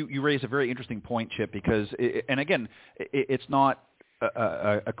traditionally, you raise a very interesting point, Chip, because, it's not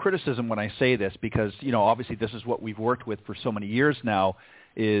a criticism when I say this, because, obviously this is what we've worked with for so many years now,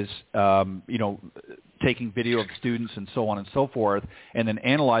 is, taking video of students and so on and so forth, and then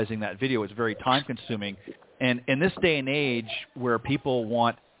analyzing that video is very time-consuming. And in this day and age where people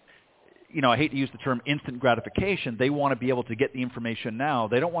want, I hate to use the term instant gratification, they want to be able to get the information now.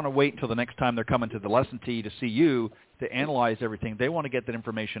 They don't want to wait until the next time they're coming to the lesson tee to see you to analyze everything. They want to get that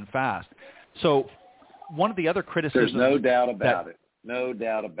information fast. So one of the other criticisms... There's no doubt about it. No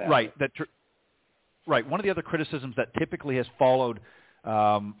doubt about it. Right. One of the other criticisms that typically has followed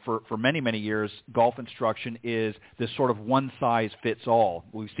for many, many years, golf instruction is this sort of one-size-fits-all.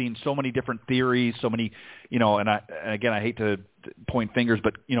 We've seen so many different theories, so many, and I hate to point fingers,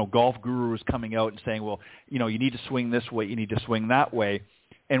 but, golf gurus coming out and saying, well, you need to swing this way, you need to swing that way.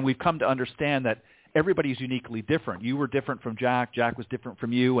 And we've come to understand that everybody's uniquely different. You were different from Jack, Jack was different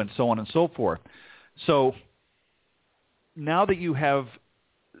from you, and so on and so forth. So now that you have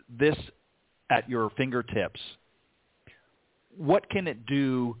this at your fingertips, what can it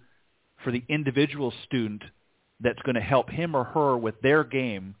do for the individual student that's going to help him or her with their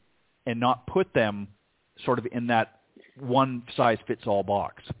game and not put them sort of in that one-size-fits-all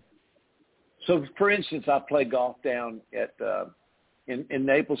box? So, for instance, I play golf down at in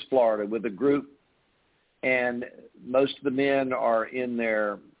Naples, Florida, with a group, and most of the men are in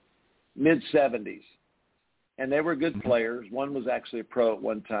their mid-70s, and they were good players. One was actually a pro at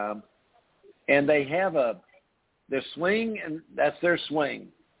one time, and they have their swing, and that's their swing.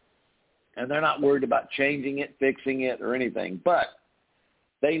 And they're not worried about changing it, fixing it, or anything. But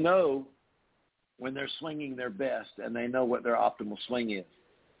they know when they're swinging their best, and they know what their optimal swing is.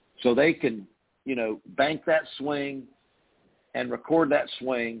 So they can, bank that swing and record that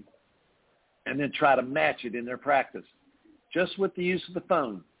swing and then try to match it in their practice just with the use of the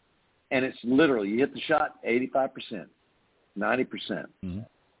phone. And it's literally, you hit the shot, 85%, 90%. Mm-hmm.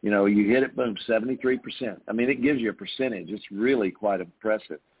 You hit it, boom, 73%. I mean, it gives you a percentage. It's really quite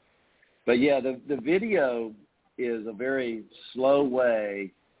impressive. But, yeah, the video is a very slow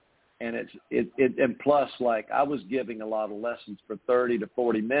way, and and plus, like, I was giving a lot of lessons for 30 to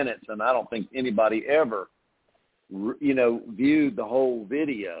 40 minutes, and I don't think anybody ever, viewed the whole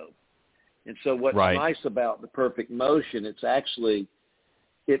video. And so what's nice about the PerfectMotion, it's actually,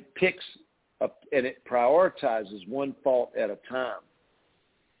 it picks up and it prioritizes one fault at a time.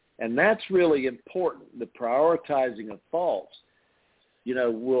 And that's really important. The prioritizing of faults,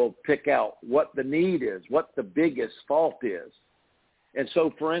 will pick out what the need is, what the biggest fault is. And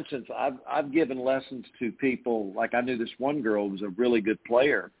so, for instance, I've given lessons to people, like I knew this one girl who was a really good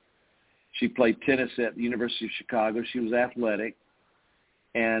player. She played tennis at the University of Chicago. She was athletic.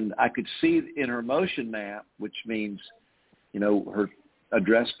 And I could see in her motion map, which means, her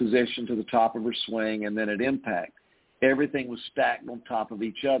address position to the top of her swing and then at impact. Everything was stacked on top of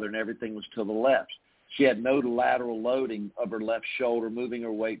each other, and everything was to the left. She had no lateral loading of her left shoulder, moving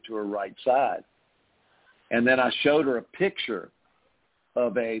her weight to her right side. And then I showed her a picture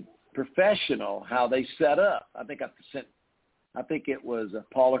of a professional, how they set up. I think it was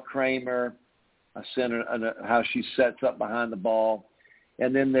Paula Kramer. I sent her how she sets up behind the ball.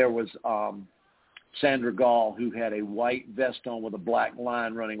 And then there was Sandra Gall, who had a white vest on with a black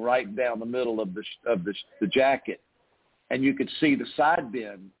line running right down the middle of the jacket. And you could see the side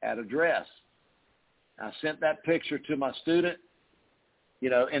bend at address. I sent that picture to my student,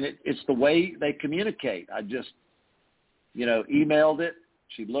 and it's the way they communicate. I just, emailed it.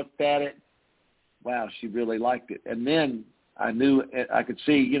 She looked at it. Wow, she really liked it. And then I knew I could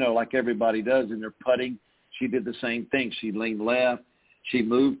see, like everybody does in their putting, she did the same thing. She leaned left. She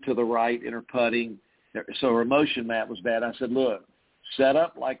moved to the right in her putting. So her motion map was bad. I said, look, set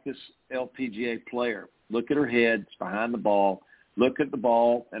up like this LPGA player. Look at her head. It's behind the ball. Look at the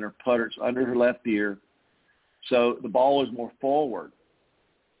ball and her putter's under her left ear. So the ball is more forward.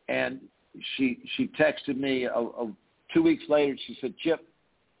 And she texted me 2 weeks later. She said, Chip,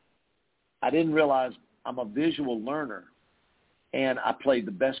 I didn't realize I'm a visual learner, and I played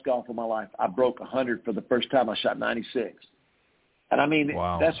the best golf of my life. I broke 100 for the first time. I shot 96. And I mean,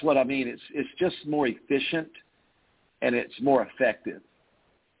 wow. That's what I mean. It's just more efficient, and it's more effective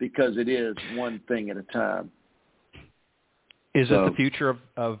because it is one thing at a time. Is it the future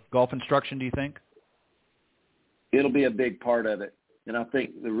of golf instruction, do you think? It'll be a big part of it. And I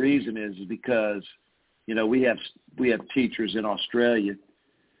think the reason is because, we have teachers in Australia.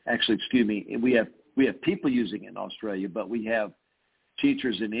 Actually, we have people using it in Australia, but we have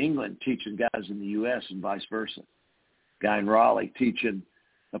teachers in England teaching guys in the U.S. and vice versa. Guy in Raleigh teaching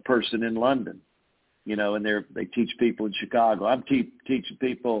a person in London, and they teach people in Chicago. I'm teaching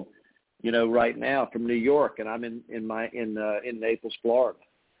people, right now from New York, and I'm in Naples, Florida.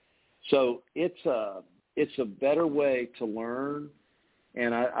 So it's a better way to learn,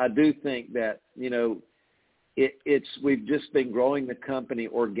 and I do think that we've just been growing the company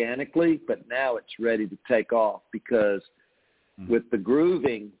organically, but now it's ready to take off because with the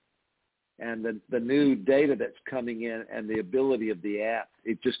grooving and the new data that's coming in and the ability of the app,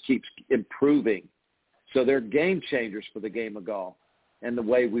 it just keeps improving. So they're game changers for the game of golf and the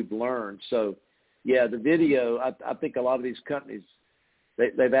way we've learned. So, yeah, the video, I think a lot of these companies,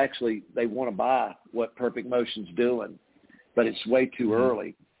 they want to buy what PerfectMotion's doing, but it's way too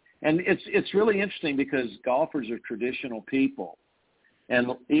early. And it's really interesting because golfers are traditional people, and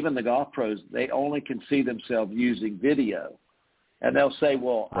even the golf pros, they only can see themselves using video. And they'll say,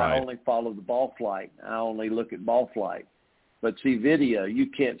 well, right. I only follow the ball flight. I only look at ball flight. But see, video, you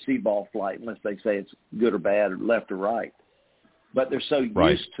can't see ball flight unless they say it's good or bad or left or right. But they're so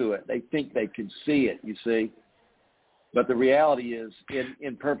used to it, they think they can see it, you see. But the reality is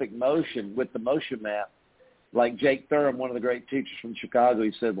in PerfectMotion with the motion map, like Jake Thurman, one of the great teachers from Chicago,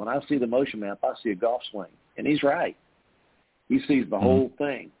 he said, when I see the motion map, I see a golf swing. And he's right. He sees the whole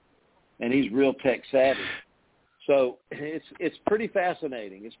thing. And he's real tech savvy. So it's pretty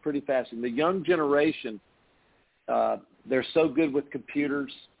fascinating. It's pretty fascinating. The young generation, they're so good with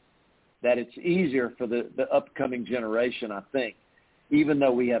computers that it's easier for the upcoming generation, I think, even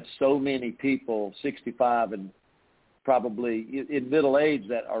though we have so many people, 65 and probably in middle age,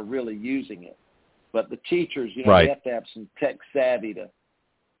 that are really using it. But the teachers, they have to have some tech savvy to,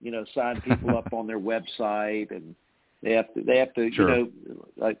 sign people up on their website, and they have to, sure.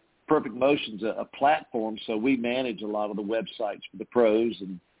 like PerfectMotion's a platform, so we manage a lot of the websites for the pros,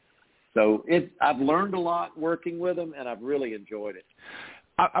 and so I've learned a lot working with them, and I've really enjoyed it.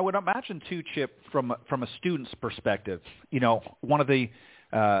 I would imagine too, Chip, from a student's perspective, one of the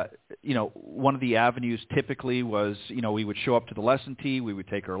avenues typically was, we would show up to the lesson tee, we would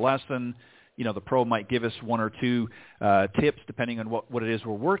take our lesson. The pro might give us one or two tips depending on what it is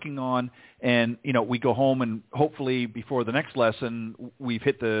we're working on. And, we go home and hopefully before the next lesson, we've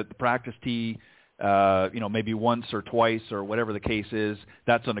hit the practice tee, maybe once or twice or whatever the case is.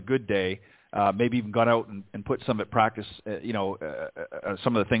 That's on a good day. Maybe even got out and put some at practice,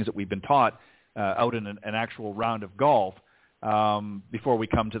 some of the things that we've been taught out in an actual round of golf before we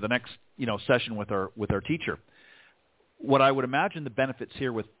come to the next, session with our teacher. What I would imagine the benefits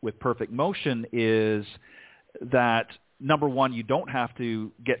here with PerfectMotion is that, number one, you don't have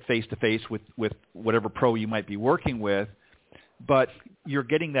to get face-to-face with whatever pro you might be working with, but you're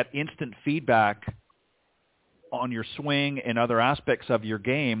getting that instant feedback on your swing and other aspects of your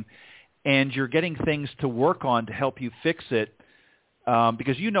game, and you're getting things to work on to help you fix it,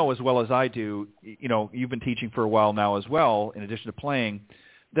 because as well as I do, you've been teaching for a while now as well, in addition to playing,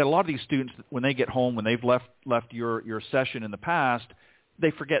 that a lot of these students, when they get home, when they've left your session in the past,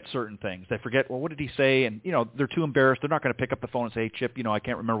 they forget certain things. They forget, well, what did he say? And, they're too embarrassed. They're not going to pick up the phone and say, hey, Chip, I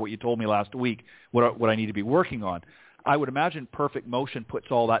can't remember what you told me last week, what I need to be working on. I would imagine PerfectMotion puts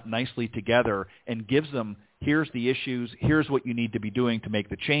all that nicely together and gives them, here's the issues, here's what you need to be doing to make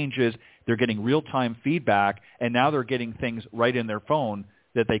the changes. They're getting real-time feedback, and now they're getting things right in their phone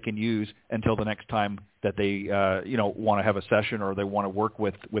that they can use until the next time that they, want to have a session or they want to work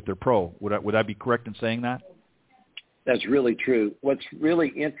with their pro. Would I be correct in saying that? That's really true. What's really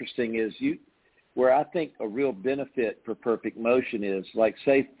interesting is where I think a real benefit for PerfectMotion is, like,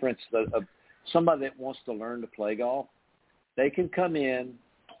 say, for instance, somebody that wants to learn to play golf, they can come in,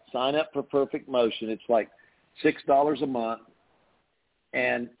 sign up for PerfectMotion. It's like $6 a month,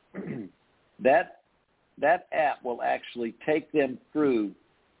 and that app will actually take them through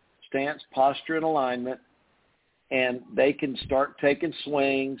stance, posture, and alignment, and they can start taking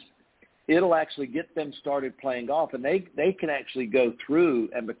swings. It'll actually get them started playing golf, and they can actually go through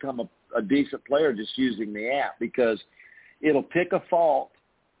and become a decent player just using the app, because it'll pick a fault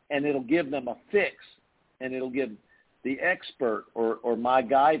and it'll give them a fix, and it'll give the expert or my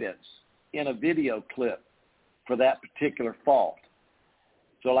guidance in a video clip for that particular fault.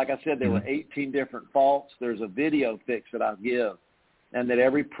 So like I said, there were 18 different faults. There's a video fix that I'll give, and that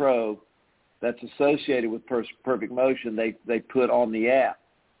every pro that's associated with PerfectMotion, they put on the app.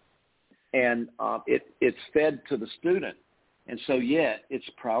 And it's fed to the student. And so, it's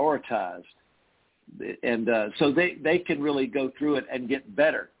prioritized. And so they can really go through it and get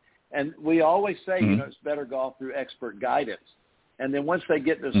better. And we always say, it's better golf through expert guidance. And then once they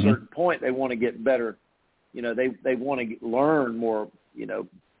get to a certain point, they want to get better. They want to learn more,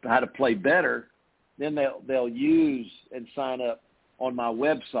 how to play better. Then they'll use and sign up on my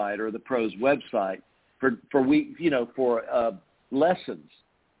website or the pro's website for lessons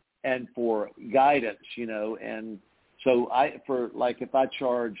and for guidance, and so if I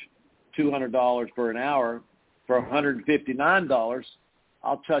charge $200 for an hour, for $159,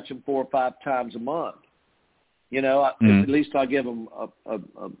 I'll touch them 4 or 5 times a month. At least I'll give them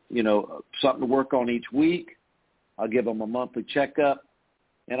something to work on each week. I'll give them a monthly checkup.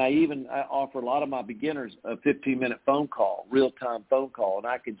 And I offer a lot of my beginners a 15-minute phone call, real-time phone call, and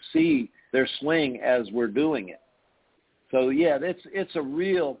I can see their swing as we're doing it. So, yeah, it's a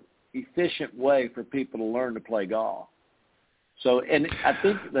real efficient way for people to learn to play golf. So, and I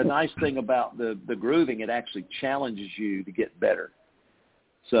think the nice thing about the grooving, it actually challenges you to get better.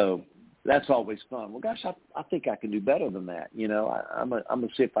 So that's always fun. Well, gosh, I think I can do better than that. I'm gonna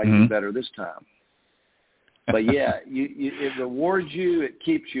see if I can do better this time. But yeah, it rewards you. It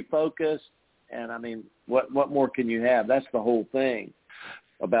keeps you focused. And I mean, what more can you have? That's the whole thing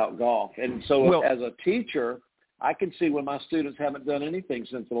about golf. And so as a teacher, I can see when my students haven't done anything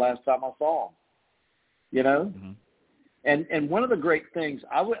since the last time I saw them, And one of the great things,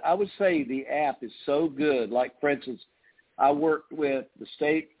 I would say the app is so good. Like, for instance, I worked with the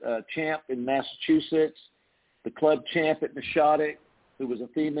state champ in Massachusetts, the club champ at Nishotic, who was a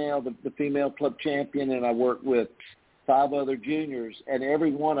female, the female club champion, and I worked with 5 other juniors, and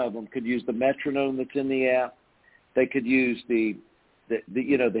every one of them could use the metronome that's in the app. They could use the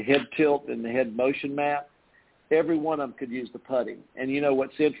head tilt and the head motion map. Every one of them could use the putting. And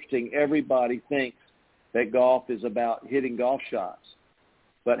what's interesting, everybody thinks that golf is about hitting golf shots,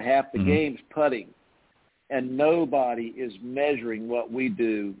 but half the game's putting, and nobody is measuring what we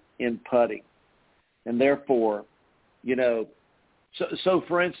do in putting. And therefore, so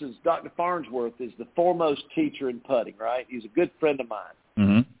for instance, Dr. Farnsworth is the foremost teacher in putting, right? He's a good friend of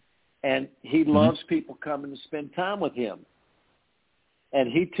mine. And he loves people coming to spend time with him.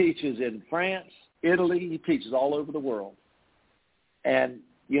 And he teaches in France, Italy, he teaches all over the world. And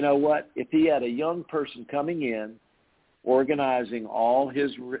you know what? If he had a young person coming in, organizing all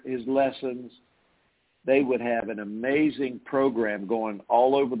his lessons, they would have an amazing program going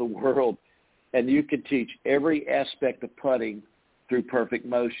all over the world. And you could teach every aspect of putting through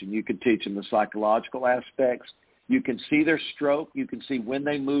PerfectMotion. You can teach them the psychological aspects. You can see their stroke. You can see when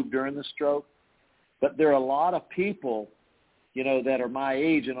they move during the stroke. But there are a lot of people, that are my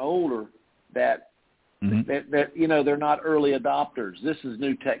age and older that they're not early adopters. This is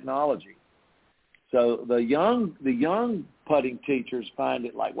new technology. So the young putting teachers find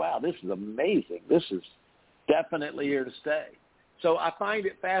it like, wow, this is amazing. This is definitely here to stay. So I find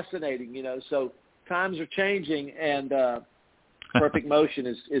it fascinating, So times are changing, and PerfectMotion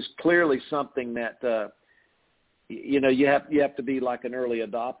is clearly something that you have to be like an early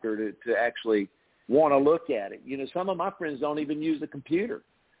adopter to actually want to look at it. Some of my friends don't even use the computer.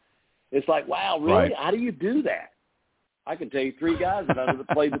 It's like, wow, really? Right. How do you do that? I can tell you 3 guys that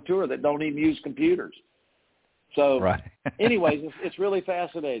played the tour that don't even use computers. So, anyways, it's really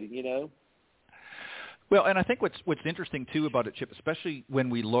fascinating, Well, and I think what's interesting too about it, Chip, especially when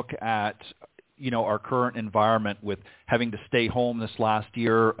we look at our current environment with having to stay home this last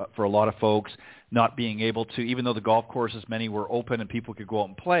year for a lot of folks, not being able to, even though the golf courses, many were open and people could go out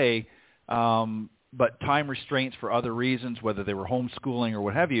and play, but time restraints for other reasons, whether they were homeschooling or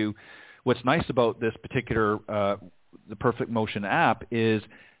what have you. What's nice about this particular the PerfectMotion app is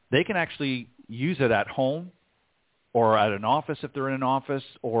they can actually use it at home or at an office if they're in an office,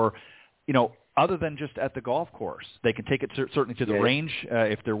 or other than just at the golf course. They can take it certainly to the range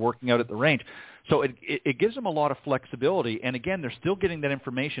if they're working out at the range. So it gives them a lot of flexibility. And again, they're still getting that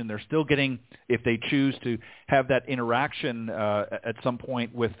information. They're still getting, if they choose to have that interaction at some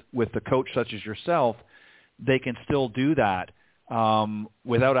point with the coach such as yourself, they can still do that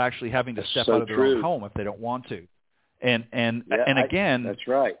without actually having to step out of their own home if they don't want to. And again, that's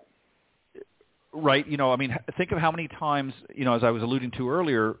right. Right. Think of how many times, as I was alluding to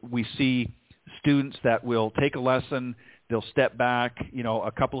earlier, we see students that will take a lesson, they'll step back,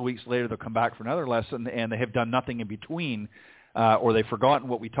 a couple of weeks later, they'll come back for another lesson, and they have done nothing in between, or they've forgotten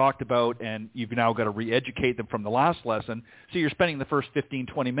what we talked about, and you've now got to re-educate them from the last lesson. So you're spending the first 15,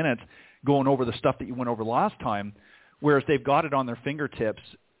 20 minutes going over the stuff that you went over the last time, whereas they've got it on their fingertips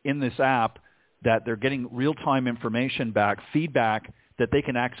in this app that they're getting real-time information back, feedback that they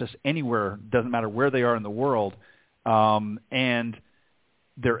can access anywhere, doesn't matter where they are in the world, and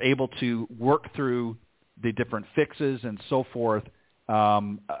they're able to work through the different fixes and so forth,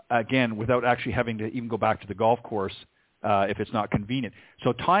 again, without actually having to even go back to the golf course if it's not convenient.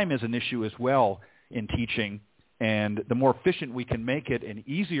 So time is an issue as well in teaching, and the more efficient we can make it and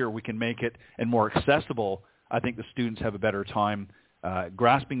easier we can make it and more accessible, I think the students have a better time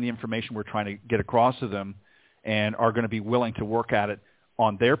grasping the information we're trying to get across to them and are going to be willing to work at it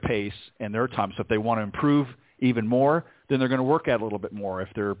on their pace and their time. So if they want to improve even more, then they're going to work at it a little bit more. If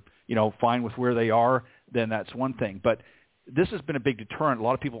they're, fine with where they are, then that's one thing. But this has been a big deterrent. A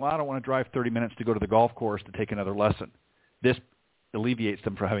lot of people, I don't want to drive 30 minutes to go to the golf course to take another lesson. This alleviates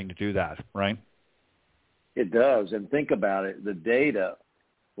them from having to do that, right? It does. And think about it. The data,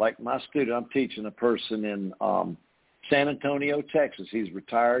 like my student, I'm teaching a person in San Antonio, Texas. He's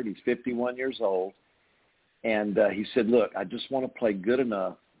retired. He's 51 years old. And he said, look, I just want to play good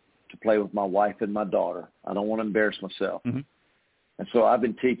enough to play with my wife and my daughter. I don't want to embarrass myself. Mm-hmm. And so I've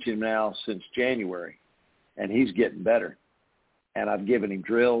been teaching him now since January, and he's getting better. And I've given him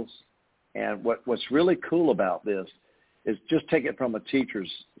drills. And what's really cool about this is just take it from a teacher's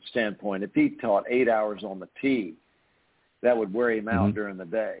standpoint. If he taught 8 hours on the tee, that would wear him out during the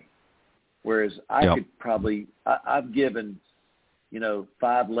day. Whereas I could probably – I've given,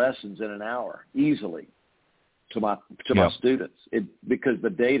 5 lessons in an hour easily to my students because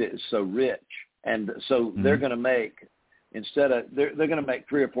the data is so rich. And so they're going to make – instead of they're going to make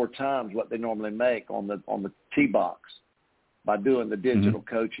 3 or 4 times what they normally make on the tee box by doing the digital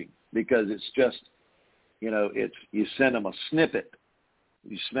coaching, because it's just, it's you send them a snippet.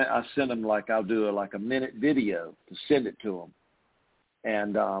 I send them I'll do a minute video to send it to them,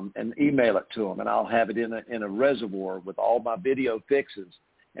 and email it to them, and I'll have it in a reservoir with all my video fixes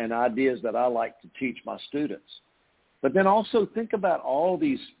and ideas that I like to teach my students. But then also think about all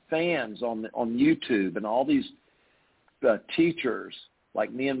these fans on YouTube and all these teachers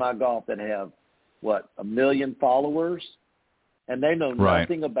like Me and My Golf that have 1 million followers, and they know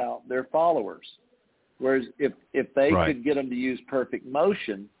nothing about their followers. Whereas if they could get them to use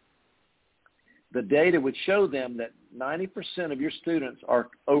PerfectMotion, the data would show them that 90% of your students are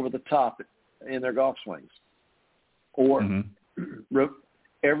over the top in their golf swings, or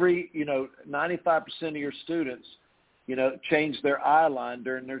every 95% of your students change their eye line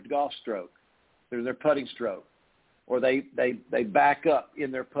during their golf stroke, during their putting stroke. Or they back up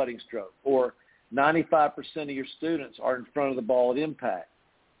in their putting stroke. Or 95% of your students are in front of the ball at impact.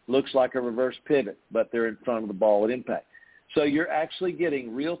 Looks like a reverse pivot, but they're in front of the ball at impact. So you're actually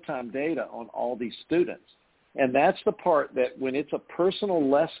getting real-time data on all these students. And that's the part that when it's a personal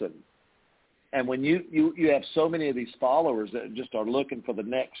lesson, and when you have so many of these followers that just are looking for the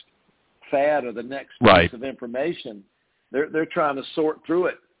next fad or the next piece of information, they're trying to sort through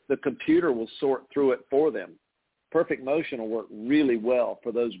it. The computer will sort through it for them. PerfectMotion will work really well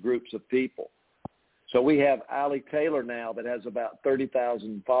for those groups of people. So we have Ali Taylor now that has about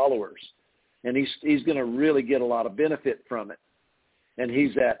 30,000 followers, and he's going to really get a lot of benefit from it. And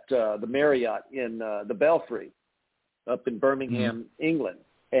he's at the Marriott in the Belfry up in Birmingham, England.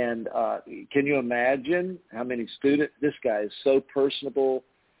 And can you imagine how many students? This guy is so personable.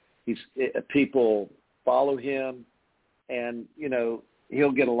 People follow him, and,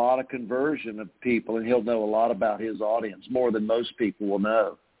 he'll get a lot of conversion of people, and he'll know a lot about his audience, more than most people will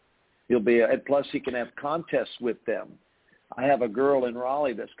know. And plus he can have contests with them. I have a girl in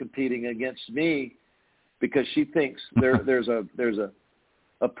Raleigh that's competing against me because she thinks there's a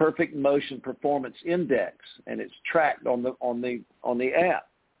PerfectMotion performance index, and it's tracked on the app.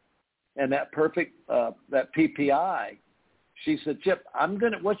 And that that PPI, she said, Chip,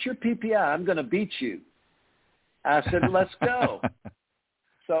 what's your PPI? I'm gonna beat you. I said, let's go.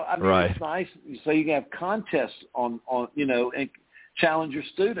 So, it's nice. So you can have contests on and challenge your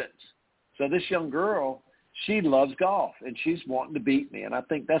students. So this young girl, she loves golf, and she's wanting to beat me. And I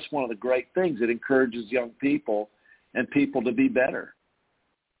think that's one of the great things. It encourages young people and people to be better.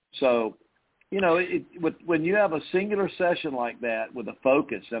 So, when you have a singular session like that with a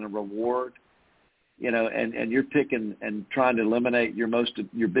focus and a reward, and you're picking and trying to eliminate your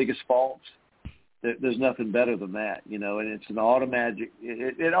biggest faults, there's nothing better than that, and it's an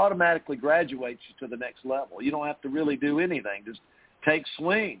it automatically graduates you to the next level. You don't have to really do anything. Just take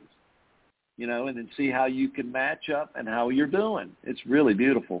swings, and then see how you can match up and how you're doing. It's really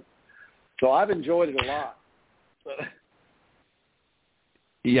beautiful. So I've enjoyed it a lot.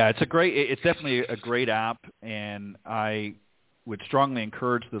 Yeah, it's definitely a great app, and I would strongly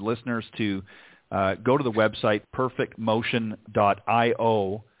encourage the listeners to go to the website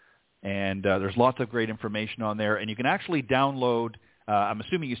perfectmotion.io. And there's lots of great information on there. And you can actually download, I'm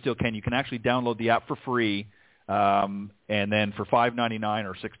assuming you still can, you can actually download the app for free And then for $5.99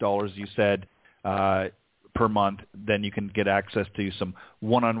 or $6, you said, per month, then you can get access to some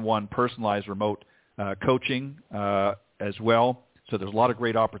one-on-one personalized remote coaching as well. So there's a lot of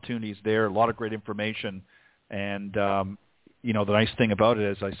great opportunities there, a lot of great information. And, the nice thing about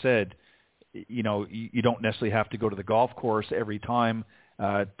it, as I said, you don't necessarily have to go to the golf course every time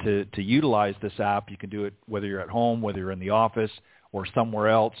to utilize this app. You can do it whether you're at home, whether you're in the office or somewhere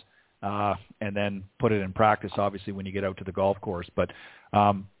else, and then put it in practice, obviously, when you get out to the golf course. But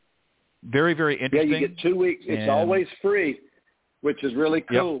very, very interesting. Yeah, you get 2 weeks. It's always free, which is really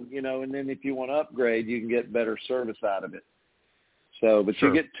cool, Yep. And then if you want to upgrade, you can get better service out of it. So, but Sure.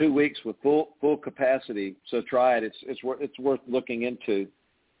 You get 2 weeks with full capacity. So try it. It's worth looking into.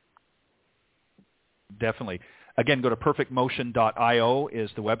 Definitely. Again, go to PerfectMotion.io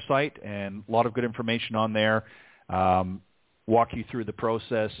is the website, and a lot of good information on there. Walk you through the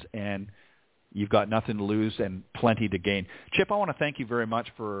process, and you've got nothing to lose and plenty to gain. Chip, I want to thank you very much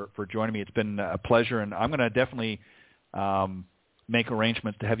for joining me. It's been a pleasure, and I'm going to definitely make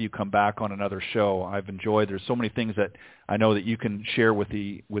arrangements to have you come back on another show. I've enjoyed. There's so many things that I know that you can share with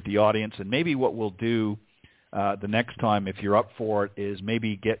the audience, and maybe what we'll do the next time, if you're up for it, is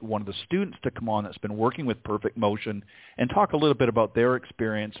maybe get one of the students to come on that's been working with PerfectMotion and talk a little bit about their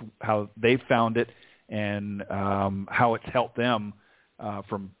experience, how they found it, and how it's helped them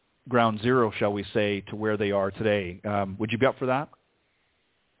from ground zero, shall we say, to where they are today. Would you be up for that?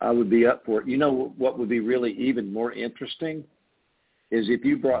 I would be up for it. You know what would be really even more interesting is if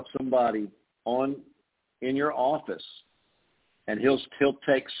you brought somebody on in your office, and he'll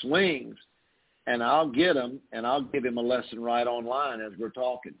take swings, and I'll get him, and I'll give him a lesson right online as we're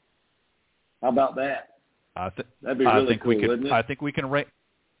talking. How about that? That'd be really cool, wouldn't it? I think we can arrange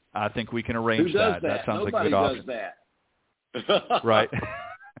Who does that. That sounds Nobody like a good option. Does that. Right.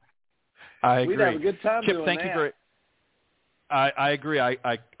 I agree. We'd have a good time Chip, doing thank that. you very. I agree.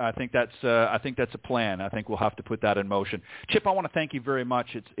 I think that's a plan. I think we'll have to put that in motion. Chip, I want to thank you very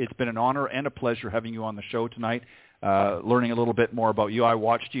much. It's been an honor and a pleasure having you on the show tonight. Learning a little bit more about you. I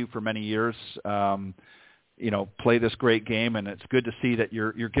watched you for many years. Play this great game, and it's good to see that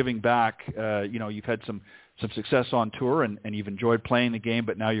you're giving back. You've had some success on tour, and you've enjoyed playing the game,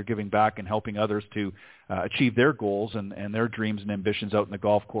 but now you're giving back and helping others to achieve their goals and their dreams and ambitions out in the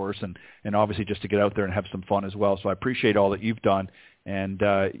golf course, and obviously just to get out there and have some fun as well. So I appreciate all that you've done, and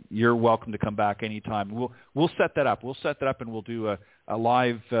you're welcome to come back anytime. We'll set that up. And we'll do a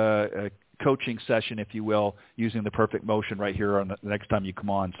live coaching session, if you will, using the PerfectMotion right here on the next time you come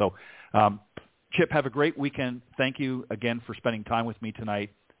on. So, Chip, have a great weekend. Thank you again for spending time with me tonight,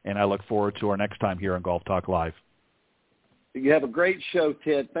 and I look forward to our next time here on Golf Talk Live. You have a great show,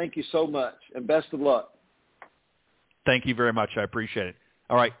 Ted. Thank you so much, and best of luck. Thank you very much. I appreciate it.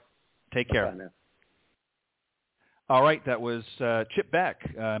 All right. Take care. Bye now. All right. That was Chip Beck,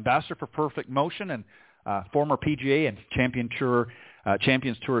 ambassador for PerfectMotion and former PGA and Champions Tour,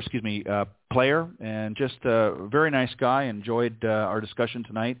 player, and just a very nice guy. Enjoyed our discussion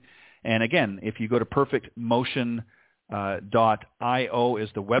tonight. And again, if you go to PerfectMotion.io is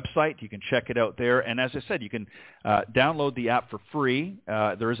the website. You can check it out there. And as I said, you can download the app for free.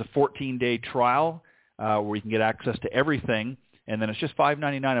 There is a 14-day trial where you can get access to everything. And then it's just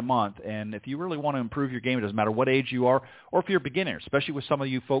 $5.99 a month. And if you really want to improve your game, it doesn't matter what age you are or if you're a beginner, especially with some of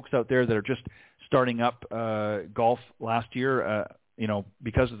you folks out there that are just starting up golf last year,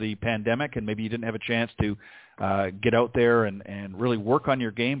 because of the pandemic, and maybe you didn't have a chance to get out there and really work on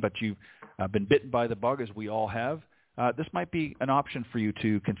your game, but you've been bitten by the bug, as we all have. This might be an option for you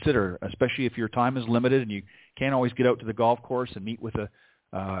to consider, especially if your time is limited and you can't always get out to the golf course and meet with a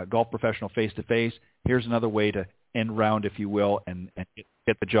golf professional face-to-face. Here's another way to end round, if you will, and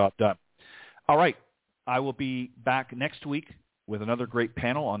get the job done. All right. I will be back next week with another great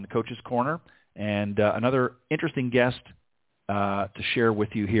panel on the Coach's Corner and another interesting guest to share with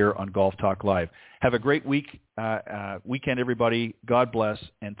you here on Golf Talk Live. Have a great weekend, everybody. God bless,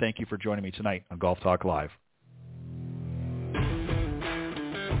 and thank you for joining me tonight on Golf Talk Live.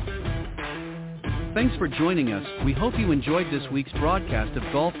 Thanks for joining us. We hope you enjoyed this week's broadcast of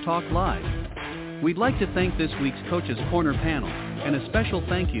Golf Talk Live. We'd like to thank this week's Coach's Corner panel, and a special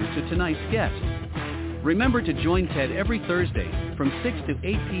thank you to tonight's guest. Remember to join Ted every Thursday from 6 to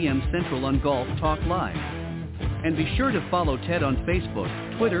 8 p.m. Central on Golf Talk Live. And be sure to follow Ted on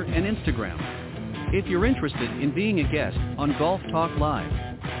Facebook, Twitter, and Instagram. If you're interested in being a guest on Golf Talk Live,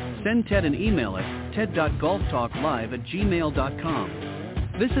 send Ted an email at ted.golftalklive@gmail.com.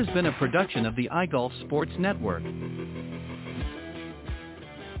 This has been a production of the iGolf Sports Network.